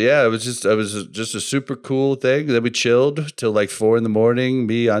yeah, it was just a super cool thing. Then we chilled till like 4 a.m.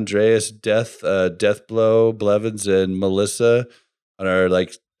 Me, Andreas, Deathblow, Blevins, and Melissa on our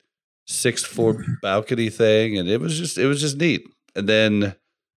like 6th floor balcony thing, and it was just neat. And then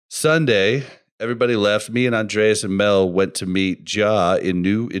Sunday, everybody left. Me and Andreas and Mel went to meet Ja in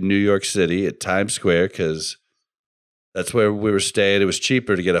New York City at Times Square because that's where we were staying. It was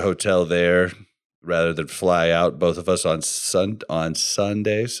cheaper to get a hotel there rather than fly out, both of us on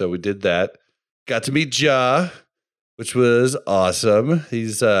Sunday. So we did that. Got to meet Ja, which was awesome.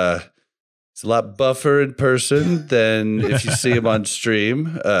 He's a lot buffer in person than if you see him on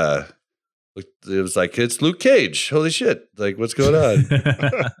stream. It was like, it's Luke Cage. Holy shit. Like, what's going on?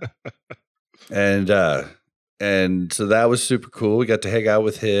 And so that was super cool. We got to hang out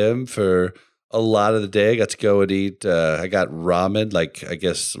with him for a lot of the day. I got to go and eat. I got ramen, like I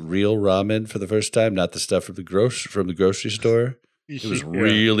guess real ramen for the first time, not the stuff from the grocery store. It was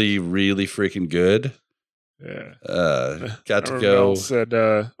really, really freaking good. Yeah. Got to go. Mel said,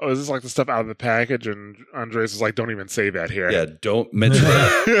 "Oh, is this like the stuff out of the package?" And Andres was like, "Don't even say that here." Yeah, don't mention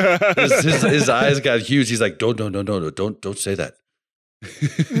that. his eyes got huge. He's like, "Don't say that."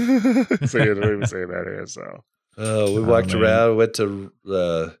 So yeah, don't even say that here. So we walked around, went to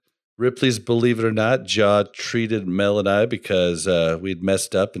Ripley's Believe It or Not. Ja treated Mel and I because we'd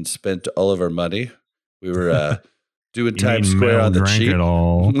messed up and spent all of our money. We were doing Times Square on the cheap it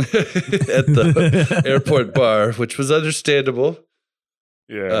all. at the airport bar, which was understandable.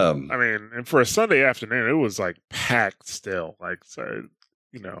 Yeah, I mean, and for a Sunday afternoon, it was like packed still. Like, so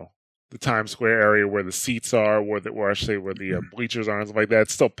you know, the Times Square area where the seats are, where the bleachers are, and stuff like that,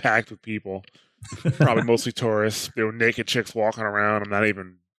 it's still packed with people. Probably mostly tourists. There were naked chicks walking around. I'm not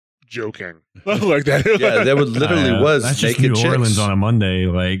even joking. Like that. Yeah, there literally was that's naked just New chicks Orleans on a Monday.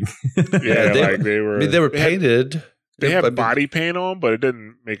 Like, yeah, like they were. I mean, they were painted. They have body paint on, but it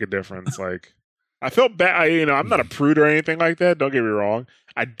didn't make a difference. Like, I felt bad. I'm not a prude or anything like that. Don't get me wrong.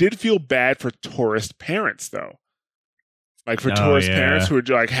 I did feel bad for tourist parents, though. Like for tourist parents who would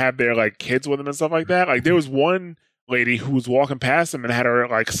like have their like kids with them and stuff like that. Like there was one lady who was walking past them and had her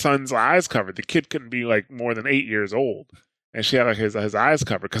like son's eyes covered. The kid couldn't be like more than 8 years old, and she had like his eyes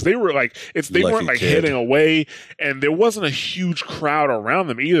covered because they were like they weren't like heading away, and there wasn't a huge crowd around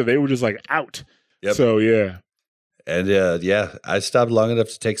them either. They were just like out. Yep. So yeah. And I stopped long enough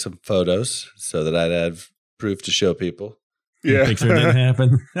to take some photos so that I'd have proof to show people. Yeah, picture didn't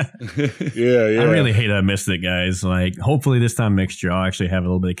happen. yeah. I really hate I missed it, guys. Like, hopefully this time next year I'll actually have a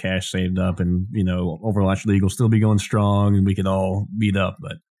little bit of cash saved up, and Overwatch League will still be going strong, and we could all meet up.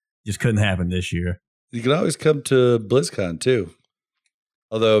 But just couldn't happen this year. You can always come to BlizzCon too.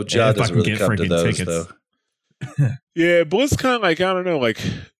 Although Ja doesn't really come to those tickets, though. Yeah, BlizzCon, like I don't know, like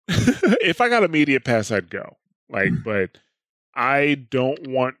if I got a media pass, I'd go. Like, but I don't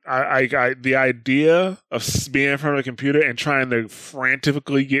want. I the idea of being in front of a computer and trying to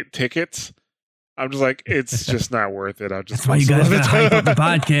frantically get tickets. I'm just like, it's just not worth it. That's why you guys gotta hype up the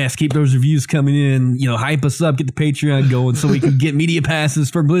podcast, keep those reviews coming in. Hype us up, get the Patreon going, so we can get media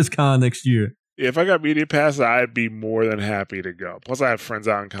passes for BlizzCon next year. If I got media passes, I'd be more than happy to go. Plus, I have friends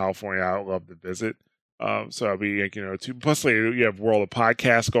out in California I would love to visit. So I'll be like, plus like, you have World of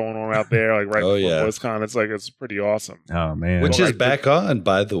Podcasts going on out there, like right Oh, before yeah. BlizzCon. It's pretty awesome. Oh man. Which Well, is like, back on,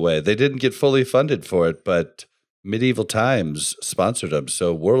 by the way. They didn't get fully funded for it, but Medieval Times sponsored them.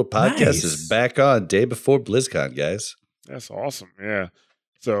 So World of Podcast is Nice. back on day before BlizzCon, guys. That's awesome. Yeah.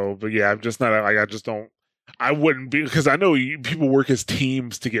 So, but yeah, I'm just not like, I wouldn't be, because I know people work as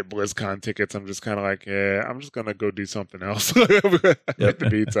teams to get BlizzCon tickets. I'm just kind of like, yeah, I'm just going to go do something else. Like the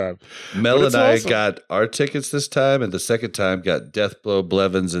meantime. Mel But and it's I awesome. got our tickets this time, and the second time got Deathblow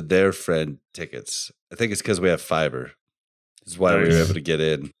Blevins and their friend tickets. I think it's because we have fiber. This is why we were Nice. able to get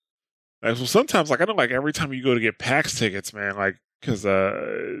in. Like, so sometimes, like, I know, like, every time you go to get PAX tickets, man, like, because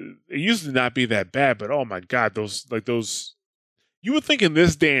it used to not be that bad, but oh my God, those, you would think in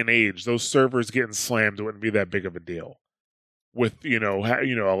this day and age, those servers getting slammed wouldn't be that big of a deal. With,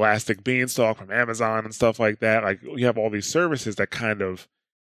 Elastic Beanstalk from Amazon and stuff like that. Like, you have all these services that kind of,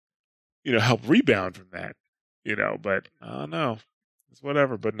 help rebound from that, but I don't know. It's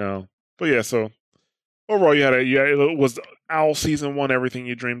whatever, but no. But yeah, so overall, it was Owl Season 1 everything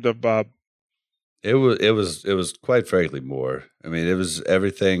you dreamed of, Bob? It was quite frankly more. I mean, it was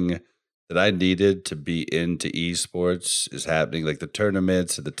everything that I needed to be into esports is happening. Like the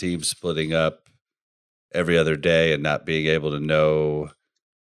tournaments and the teams splitting up every other day and not being able to know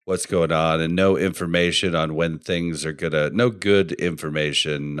what's going on and no information on when things are no good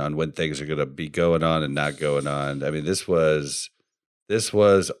information on when things are gonna be going on and not going on. I mean, this was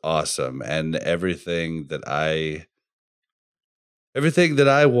awesome, and everything that I've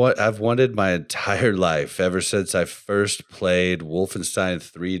wanted my entire life ever since I first played Wolfenstein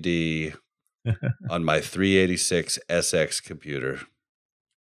 3D on my 386 SX computer.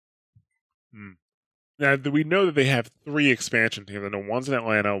 Now, we know that they have 3 expansion teams. I know one's in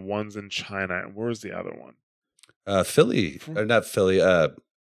Atlanta, one's in China, and where's the other one? Philly, or not Philly.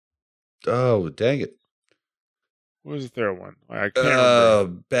 Oh, dang it. Where's the third one? I can't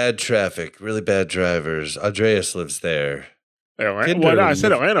remember. Bad traffic, really bad drivers. Andreas lives there. Atlanta? Well, no, I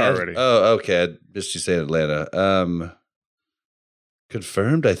said Atlanta already. Oh, okay. I missed you saying Atlanta.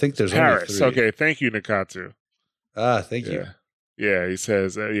 Confirmed? I think there's Paris. only 3. Okay, thank you, Nakatsu. Thank you. Yeah, he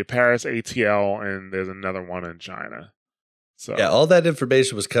says Paris, ATL, and there's another one in China. So Yeah, all that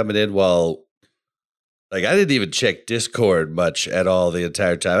information was coming in while, like, I didn't even check Discord much at all the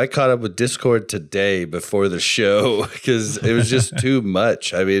entire time. I caught up with Discord today before the show because it was just too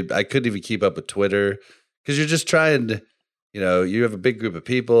much. I mean, I couldn't even keep up with Twitter because you're just trying to, you have a big group of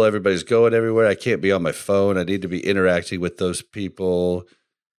people. Everybody's going everywhere. I can't be on my phone. I need to be interacting with those people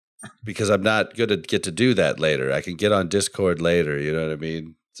because I'm not going to get to do that later. I can get on Discord later. You know what I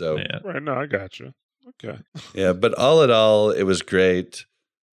mean? So, Yeah. right, no, I got you. Okay. yeah, but all in all, it was great.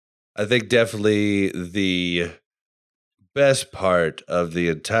 I think definitely the best part of the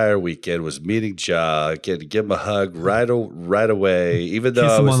entire weekend was meeting Ja, getting to give him a hug right away, even though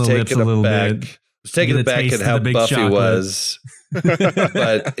Kiss I him on was the lips taken a little aback. bit. I was taken Get a aback taste at of how the big buff he chocolate. was.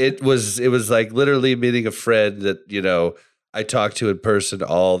 But it was like literally meeting a friend that, I talk to in person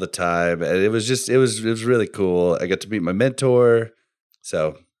all the time. And it was really cool. I got to meet my mentor. So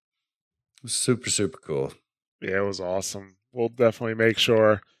it was super, super cool. Yeah, it was awesome. We'll definitely make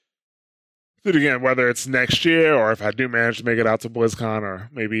sure do it again, whether it's next year or if I do manage to make it out to BlizzCon or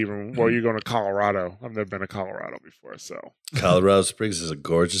maybe even, well, you're going to Colorado. I've never been to Colorado before, so. Colorado Springs is a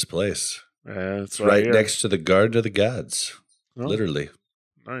gorgeous place. Yeah, It's right next to the Garden of the Gods. Oh, Literally.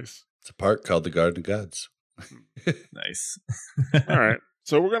 Nice. It's a park called the Garden of Gods. Nice. All right.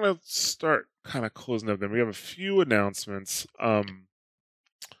 So we're going to start kind of closing up then. We have a few announcements. I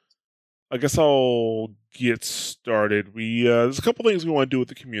guess I'll get started. There's a couple things we want to do with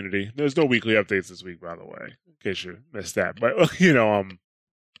the community. There's no weekly updates this week, by the way, in case you missed that. But a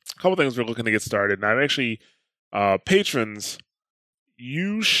couple things we're looking to get started. And I'm actually patrons.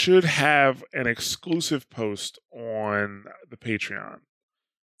 You should have an exclusive post on the Patreon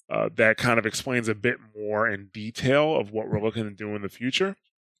that kind of explains a bit more in detail of what we're looking to do in the future.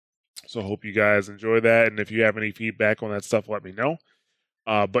 So I hope you guys enjoy that. And if you have any feedback on that stuff, let me know.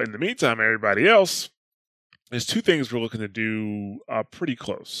 But in the meantime, everybody else, there's 2 things we're looking to do pretty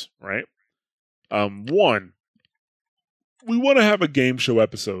close, right? One, we want to have a game show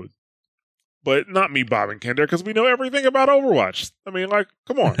episode, but not me, Bob, and Kinder, because we know everything about Overwatch. I mean, like,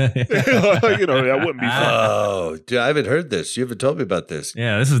 come on. That wouldn't be fun. Oh, dude, I haven't heard this. You haven't told me about this.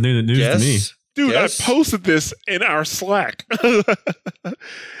 Yeah, this is news to me. Dude, Yes. I posted this in our Slack.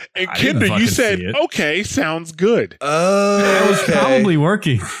 And I didn't Kinder, fucking you said, see it. okay, sounds good. Oh, It was probably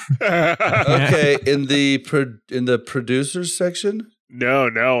working. okay. In the producers section. No,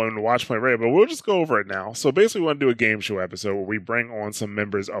 and Watch My Ray, but we'll just go over it now. So basically, we want to do a game show episode where we bring on some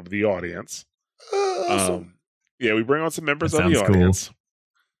members of the audience. Awesome. Yeah, we bring on some members That of the sounds cool. audience.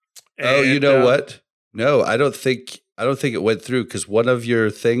 Oh, you And, know what? No, I don't think it went through because one of your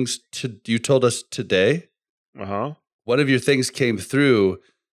things you told us today. Uh-huh. One of your things came through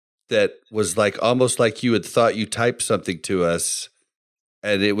that was like almost like you had thought you typed something to us,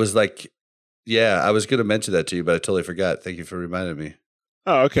 and it was like, yeah, I was going to mention that to you, but I totally forgot. Thank you for reminding me.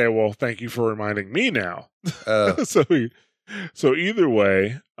 Oh, okay. Well, thank you for reminding me now. Uh, So either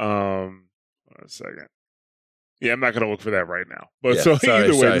way, hold on a second. Yeah, I'm not going to look for that right now. But Yeah, so sorry,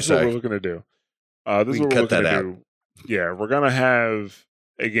 either way, sorry, this is what sorry. we're looking to do. This We is can what we're cut looking that to out. do. Yeah, we're going to have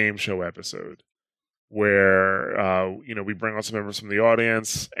a game show episode where we bring on some members from the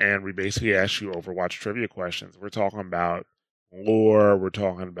audience and we basically ask you Overwatch trivia questions. We're talking about lore, we're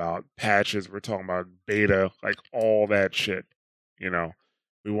talking about patches, we're talking about beta, like all that shit.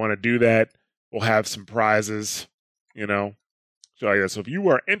 We want to do that. We'll have some prizes, So if you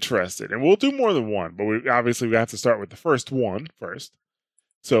are interested, and we'll do more than one, but we have to start with the first one first.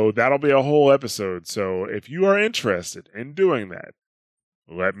 So that'll be a whole episode. So if you are interested in doing that,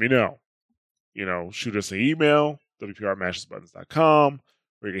 let me know. Shoot us an email, wprmatchesbuttons.com,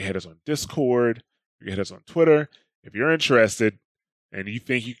 or you can hit us on Discord, you can hit us on Twitter. If you're interested and you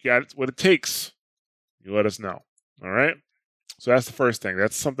think you got what it takes, you let us know. All right? So that's the first thing.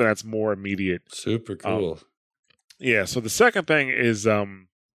 That's something that's more immediate. super cool. Yeah, so the second thing is, and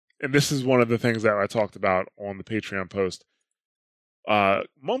this is one of the things that I talked about on the Patreon post,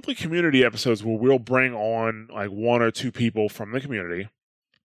 monthly community episodes where we'll bring on like one or two people from the community,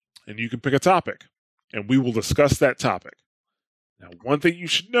 and you can pick a topic, and we will discuss that topic. Now, one thing you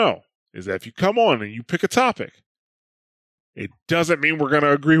should know is that if you come on and you pick a topic, it doesn't mean we're going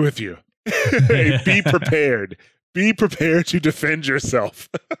to agree with you. Be prepared. Be prepared to defend yourself.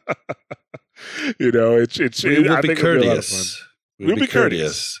 We will I be think it'll be a lot of fun. courteous. We'll be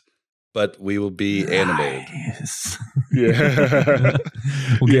courteous. But we will be animated. Yes. Yeah.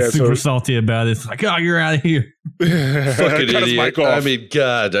 We'll get Yeah, super so- salty about it. It's like, oh, you're out of here. Fucking Cut his idiot. mic off. I mean,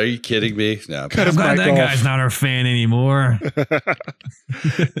 God, are you kidding me? No. Cut I'm his glad mic that off. guy's not our fan anymore.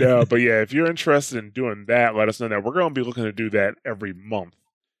 No, but yeah, if you're interested in doing that, let us know that. We're going to be looking to do that every month.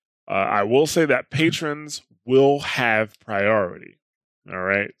 I will say that patrons will have priority. All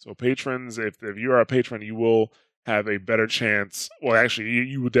right. So patrons, if you are a patron, you will have a better chance. Well, actually,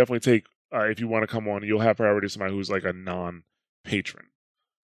 you would definitely take, if you want to come on, you'll have priority to somebody who's like a non-patron.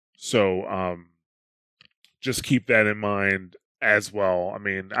 So just keep that in mind as well. I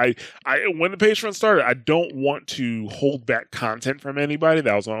mean, I when the Patreon started, I don't want to hold back content from anybody.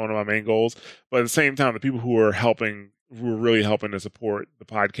 That was one of my main goals. But at the same time, the people who are really helping to support the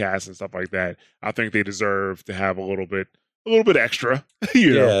podcast and stuff like that, I think they deserve to have a little bit extra.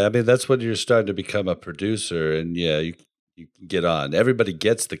 Yeah, I mean, that's when you're starting to become a producer, and yeah, you can get on. Everybody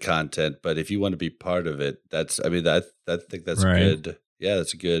gets the content, but if you want to be part of it, I think that's Right. good. Yeah,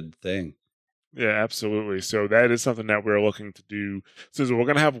 that's a good thing. Yeah, absolutely. So that is something that we're looking to do. So we're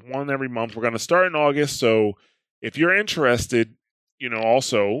going to have one every month. We're going to start in August. So if you're interested,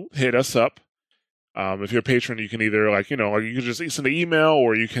 also hit us up. If you're a patron, you can either you can just send an email,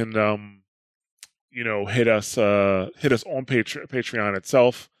 or you can, hit us on Patreon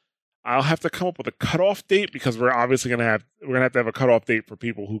itself. I'll have to come up with a cutoff date because we're obviously going to have to have a cutoff date for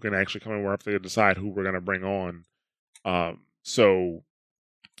people who can actually come in. We'll have to decide who we're going to bring on. So,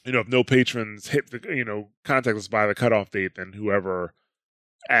 if no patrons hit contact us by the cutoff date, then whoever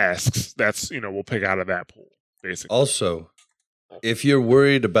asks, that's, we'll pick out of that pool, basically. Also, if you're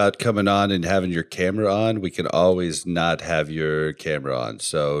worried about coming on and having your camera on, we can always not have your camera on.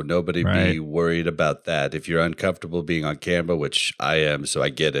 So nobody be Right. worried about that. If you're uncomfortable being on camera, which I am, so I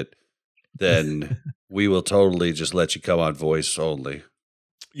get it, then we will totally just let you come on voice only.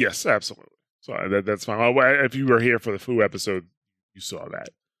 Yes, absolutely. So that's fine. If you were here for the Foo episode, you saw that.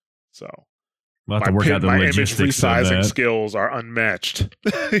 So We'll have to work out the my image logistics of resizing that. skills are unmatched.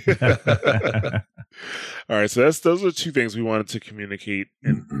 All right, so those are the two things we wanted to communicate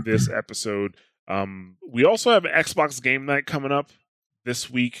in this episode. We also have Xbox Game Night coming up this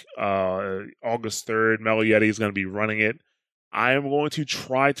week, August 3rd. Mellow Yeti is going to be running it. I am going to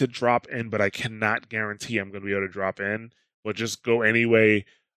try to drop in, but I cannot guarantee I'm going to be able to drop in. But just go anyway.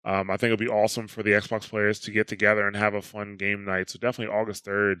 I think it'll be awesome for the Xbox players to get together and have a fun game night. So definitely August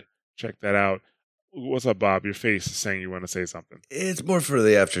 3rd. Check that out. What's up, Bob? Your face is saying you want to say something. It's more for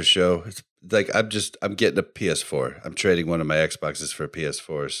the after show. It's like I'm getting a PS4. I'm trading one of my Xboxes for a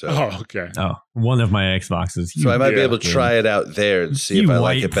PS4. So Oh, okay. Oh, one of my Xboxes. so I might be Yeah. able to try it out there and see if You I like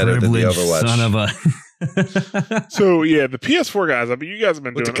white it better than the privileged Overwatch. son of a. So yeah, the PS4 guys. I mean, you guys have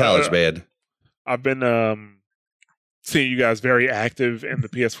been Went to doing college, man. I've been seeing you guys very active in the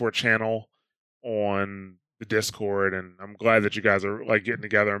PS4 channel. on the Discord, and I'm glad that you guys are like getting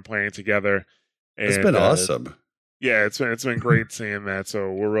together and playing together. And, It's been awesome. Yeah, it's been great seeing that.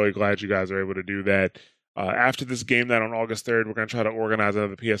 So we're really glad you guys are able to do that. After this game night on August 3rd, we're going to try to organize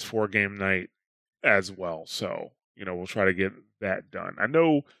another PS4 game night as well. So, we'll try to get that done. I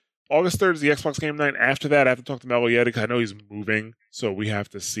know August 3rd is the Xbox game night. After that, I have to talk to Mellow Yeti because I know he's moving. So we have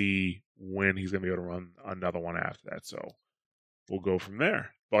to see when he's going to be able to run another one after that. So we'll go from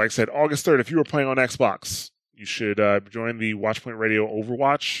there. But like I said, August 3rd, if you were playing on Xbox, you should join the Watchpoint Radio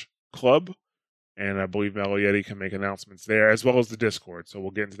Overwatch Club. And I believe Mellow Yeti can make announcements there, as well as the Discord. So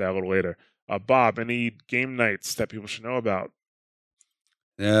we'll get into that a little later. Bob, any game nights that people should know about?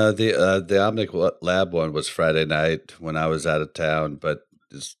 Yeah, the Omnic Lab one was Friday night when I was out of town. But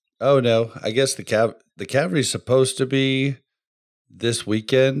I guess the Cavalry's supposed to be this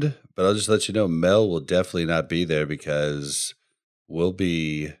weekend. But I'll just let you know, Mel will definitely not be there because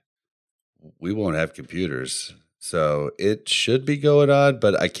we won't have computers. So it should be going on,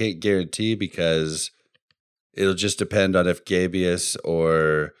 but I can't guarantee because it'll just depend on if Gabius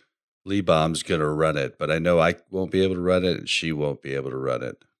or Lee Bomb's going to run it. But I know I won't be able to run it and she won't be able to run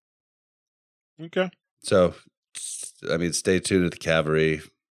it. Okay. So, stay tuned to the Cavalry.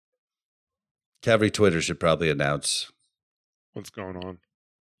 Cavalry Twitter should probably announce what's going on.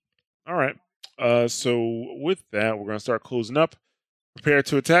 All right. So with that, we're going to start closing up. Prepare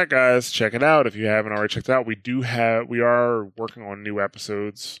to Attack, guys. Check it out if you haven't already checked it out. We are working on new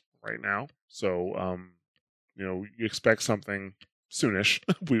episodes right now, so you expect something soonish.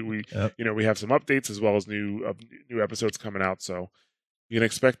 We have some updates as well as new episodes coming out, so you can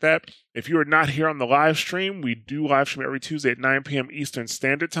expect that. If you are not here on the live stream, we do live stream every Tuesday at 9 p.m. Eastern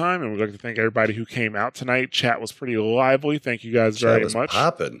Standard Time, and we'd like to thank everybody who came out tonight. Chat was pretty lively. Thank you guys very much.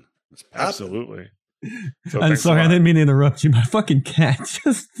 Popping. Absolutely. So I'm sorry, I didn't mean to interrupt you. My fucking cat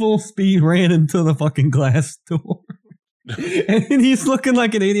just full speed ran into the fucking glass door. And he's looking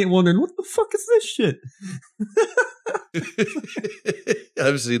like an idiot wondering, what the fuck is this shit?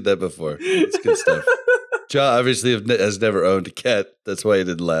 I've seen that before. It's good stuff. John obviously has never owned a cat. That's why he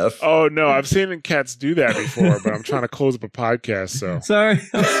didn't laugh. Oh, no. I've seen cats do that before, but I'm trying to close up a podcast, so. Sorry.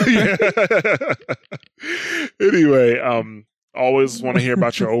 Anyway, always want to hear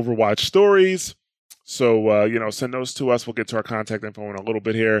about your Overwatch stories. So, send those to us. We'll get to our contact info in a little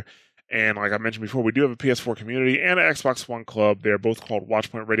bit here. And like I mentioned before, we do have a PS4 community and an Xbox One club. They're both called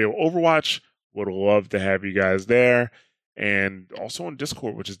Watchpoint Radio Overwatch. Would love to have you guys there. And also on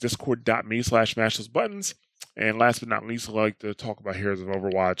Discord, which is discord.me/mashthosebuttons. And last but not least, I'd like to talk about Heroes of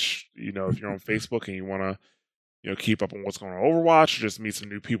Overwatch. If you're on Facebook and you want to keep up on what's going on Overwatch, or just meet some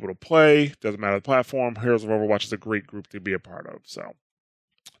new people to play. Doesn't matter the platform. Heroes of Overwatch is a great group to be a part of. So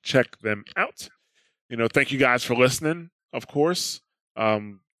check them out. Thank you guys for listening, of course.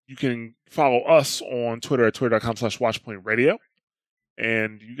 You can follow us on Twitter at twitter.com/watchpointradio.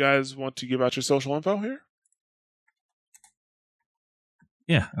 And you guys want to give out your social info here?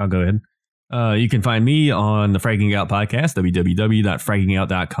 Yeah, I'll go ahead. You can find me on the Fragging Out podcast,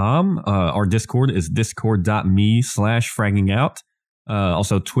 www.fraggingout.com. Our Discord is discord.me/fraggingout.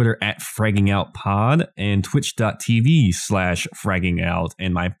 Also Twitter at fraggingoutpod and twitch.tv/fraggingout.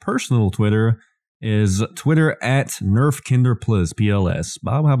 And my personal Twitter is Twitter at nerfkinderplus, PLS.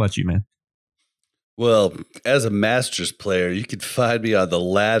 Bob, how about you, man? Well, as a Masters player, you can find me on the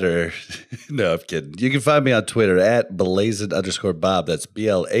ladder. No, I'm kidding. You can find me on Twitter at Blazin_Bob. That's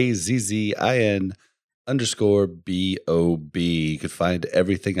BLAZZIN_BOB. You can find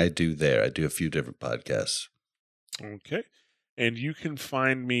everything I do there. I do a few different podcasts. Okay. And you can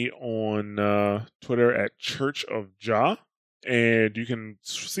find me on Twitter at Church of Jah. And you can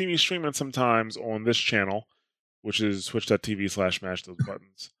see me streaming sometimes on this channel, which is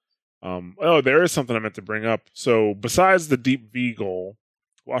twitch.tv/mashthosebuttons. There is something I meant to bring up. So besides the Deep V goal,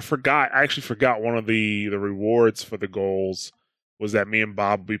 I actually forgot one of the rewards for the goals was that me and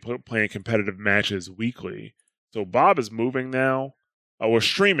Bob will be playing competitive matches weekly. So Bob is moving now. We're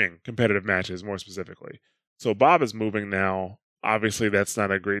streaming competitive matches more specifically. So Bob is moving now. Obviously, that's not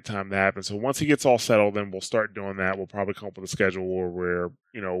a great time to happen. So once he gets all settled, then we'll start doing that. We'll probably come up with a schedule where we're,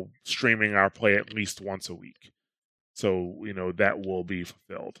 streaming our play at least once a week. So, that will be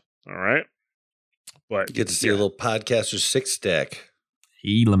fulfilled. All right. But you get to see a little podcaster six stack.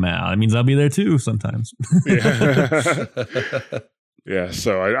 Lamau. That means I'll be there too sometimes. Yeah. Yeah.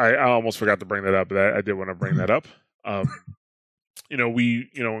 So I almost forgot to bring that up, but I did want to bring that up. Want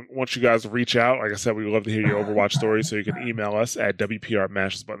you guys to reach out. Like I said, we would love to hear your Overwatch stories. So you can email us at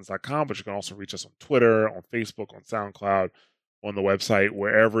wpr@mashthosebuttons.com, but you can also reach us on Twitter, on Facebook, on SoundCloud, on the website,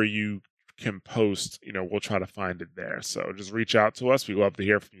 wherever you can post. We'll try to find it there. So just reach out to us. We love to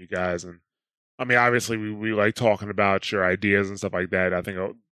hear from you guys, and I mean, obviously, we like talking about your ideas and stuff like that. I think,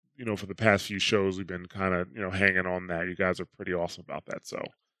 for the past few shows, we've been kind of, hanging on that. You guys are pretty awesome about that. So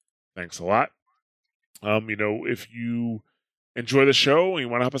thanks a lot. If you enjoy the show and you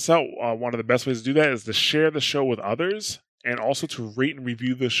want to help us out, one of the best ways to do that is to share the show with others and also to rate and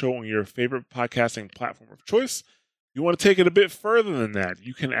review the show on your favorite podcasting platform of choice. You want to take it a bit further than that,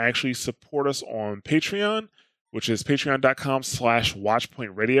 you can actually support us on Patreon, which is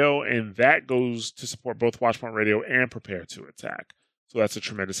patreon.com/WatchPointRadio, and that goes to support both Watchpoint Radio and Prepare to Attack. So that's a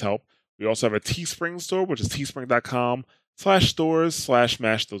tremendous help. We also have a Teespring store, which is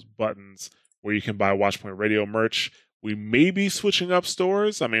teespring.com/stores/mashthosebuttons, where you can buy Watchpoint Radio merch. We may be switching up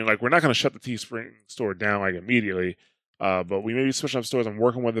stores. I mean, we're not going to shut the Teespring store down immediately, but we may be switching up stores. I'm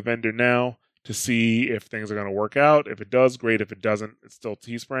working with the vendor now to see if things are going to work out. If it does, great. If it doesn't, it's still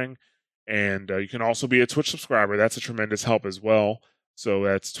Teespring. And you can also be a Twitch subscriber. That's a tremendous help as well. So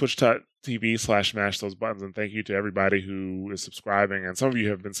that's twitch.tv/mashthosebuttons. And thank you to everybody who is subscribing. And some of you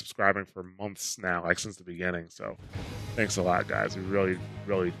have been subscribing for months now, since the beginning. So thanks a lot, guys. We really,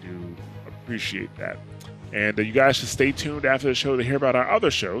 really do appreciate that. And you guys should stay tuned after the show to hear about our other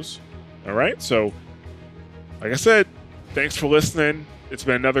shows. All right? So, like I said, thanks for listening. It's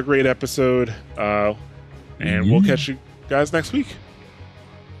been another great episode. And we'll catch you guys next week.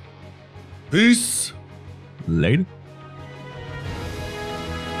 Peace. Later.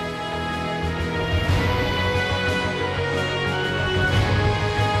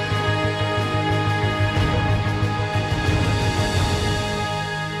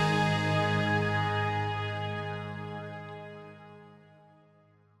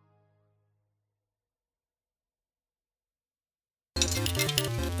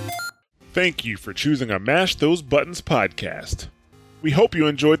 Thank you for choosing a Mash Those Buttons podcast. We hope you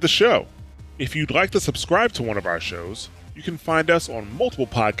enjoyed the show. If you'd like to subscribe to one of our shows, you can find us on multiple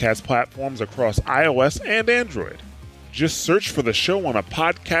podcast platforms across iOS and Android. Just search for the show on a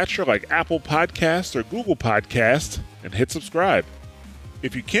podcatcher like Apple Podcasts or Google Podcasts and hit subscribe.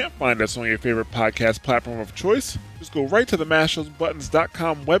 If you can't find us on your favorite podcast platform of choice, just go right to the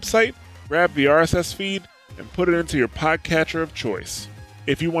mashthosebuttons.com website, grab the RSS feed, and put it into your podcatcher of choice.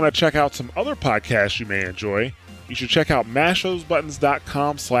 If you want to check out some other podcasts you may enjoy, you should check out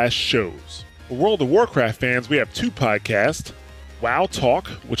mashthosebuttons.com/shows. For World of Warcraft fans, we have two podcasts, WoW Talk,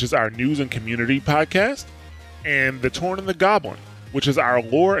 which is our news and community podcast, and The Torn and the Goblin, which is our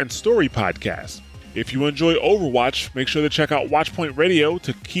lore and story podcast. If you enjoy Overwatch, make sure to check out Watchpoint Radio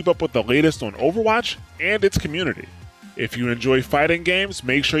to keep up with the latest on Overwatch and its community. If you enjoy fighting games,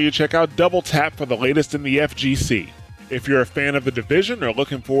 make sure you check out Double Tap for the latest in the FGC. If you're a fan of The Division or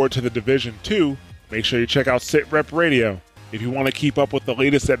looking forward to The Division 2, make sure you check out SitRep Radio. If you want to keep up with the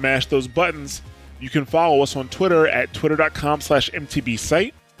latest at Mash Those Buttons, you can follow us on Twitter at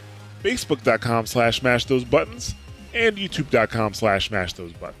twitter.com/mtbsite, facebook.com/mashthosebuttons, and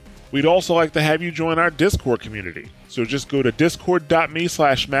youtube.com/mashthosebuttons. We'd also like to have you join our Discord community. So just go to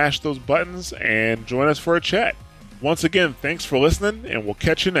discord.me/mashthosebuttons and join us for a chat. Once again, thanks for listening, and we'll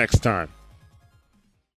catch you next time.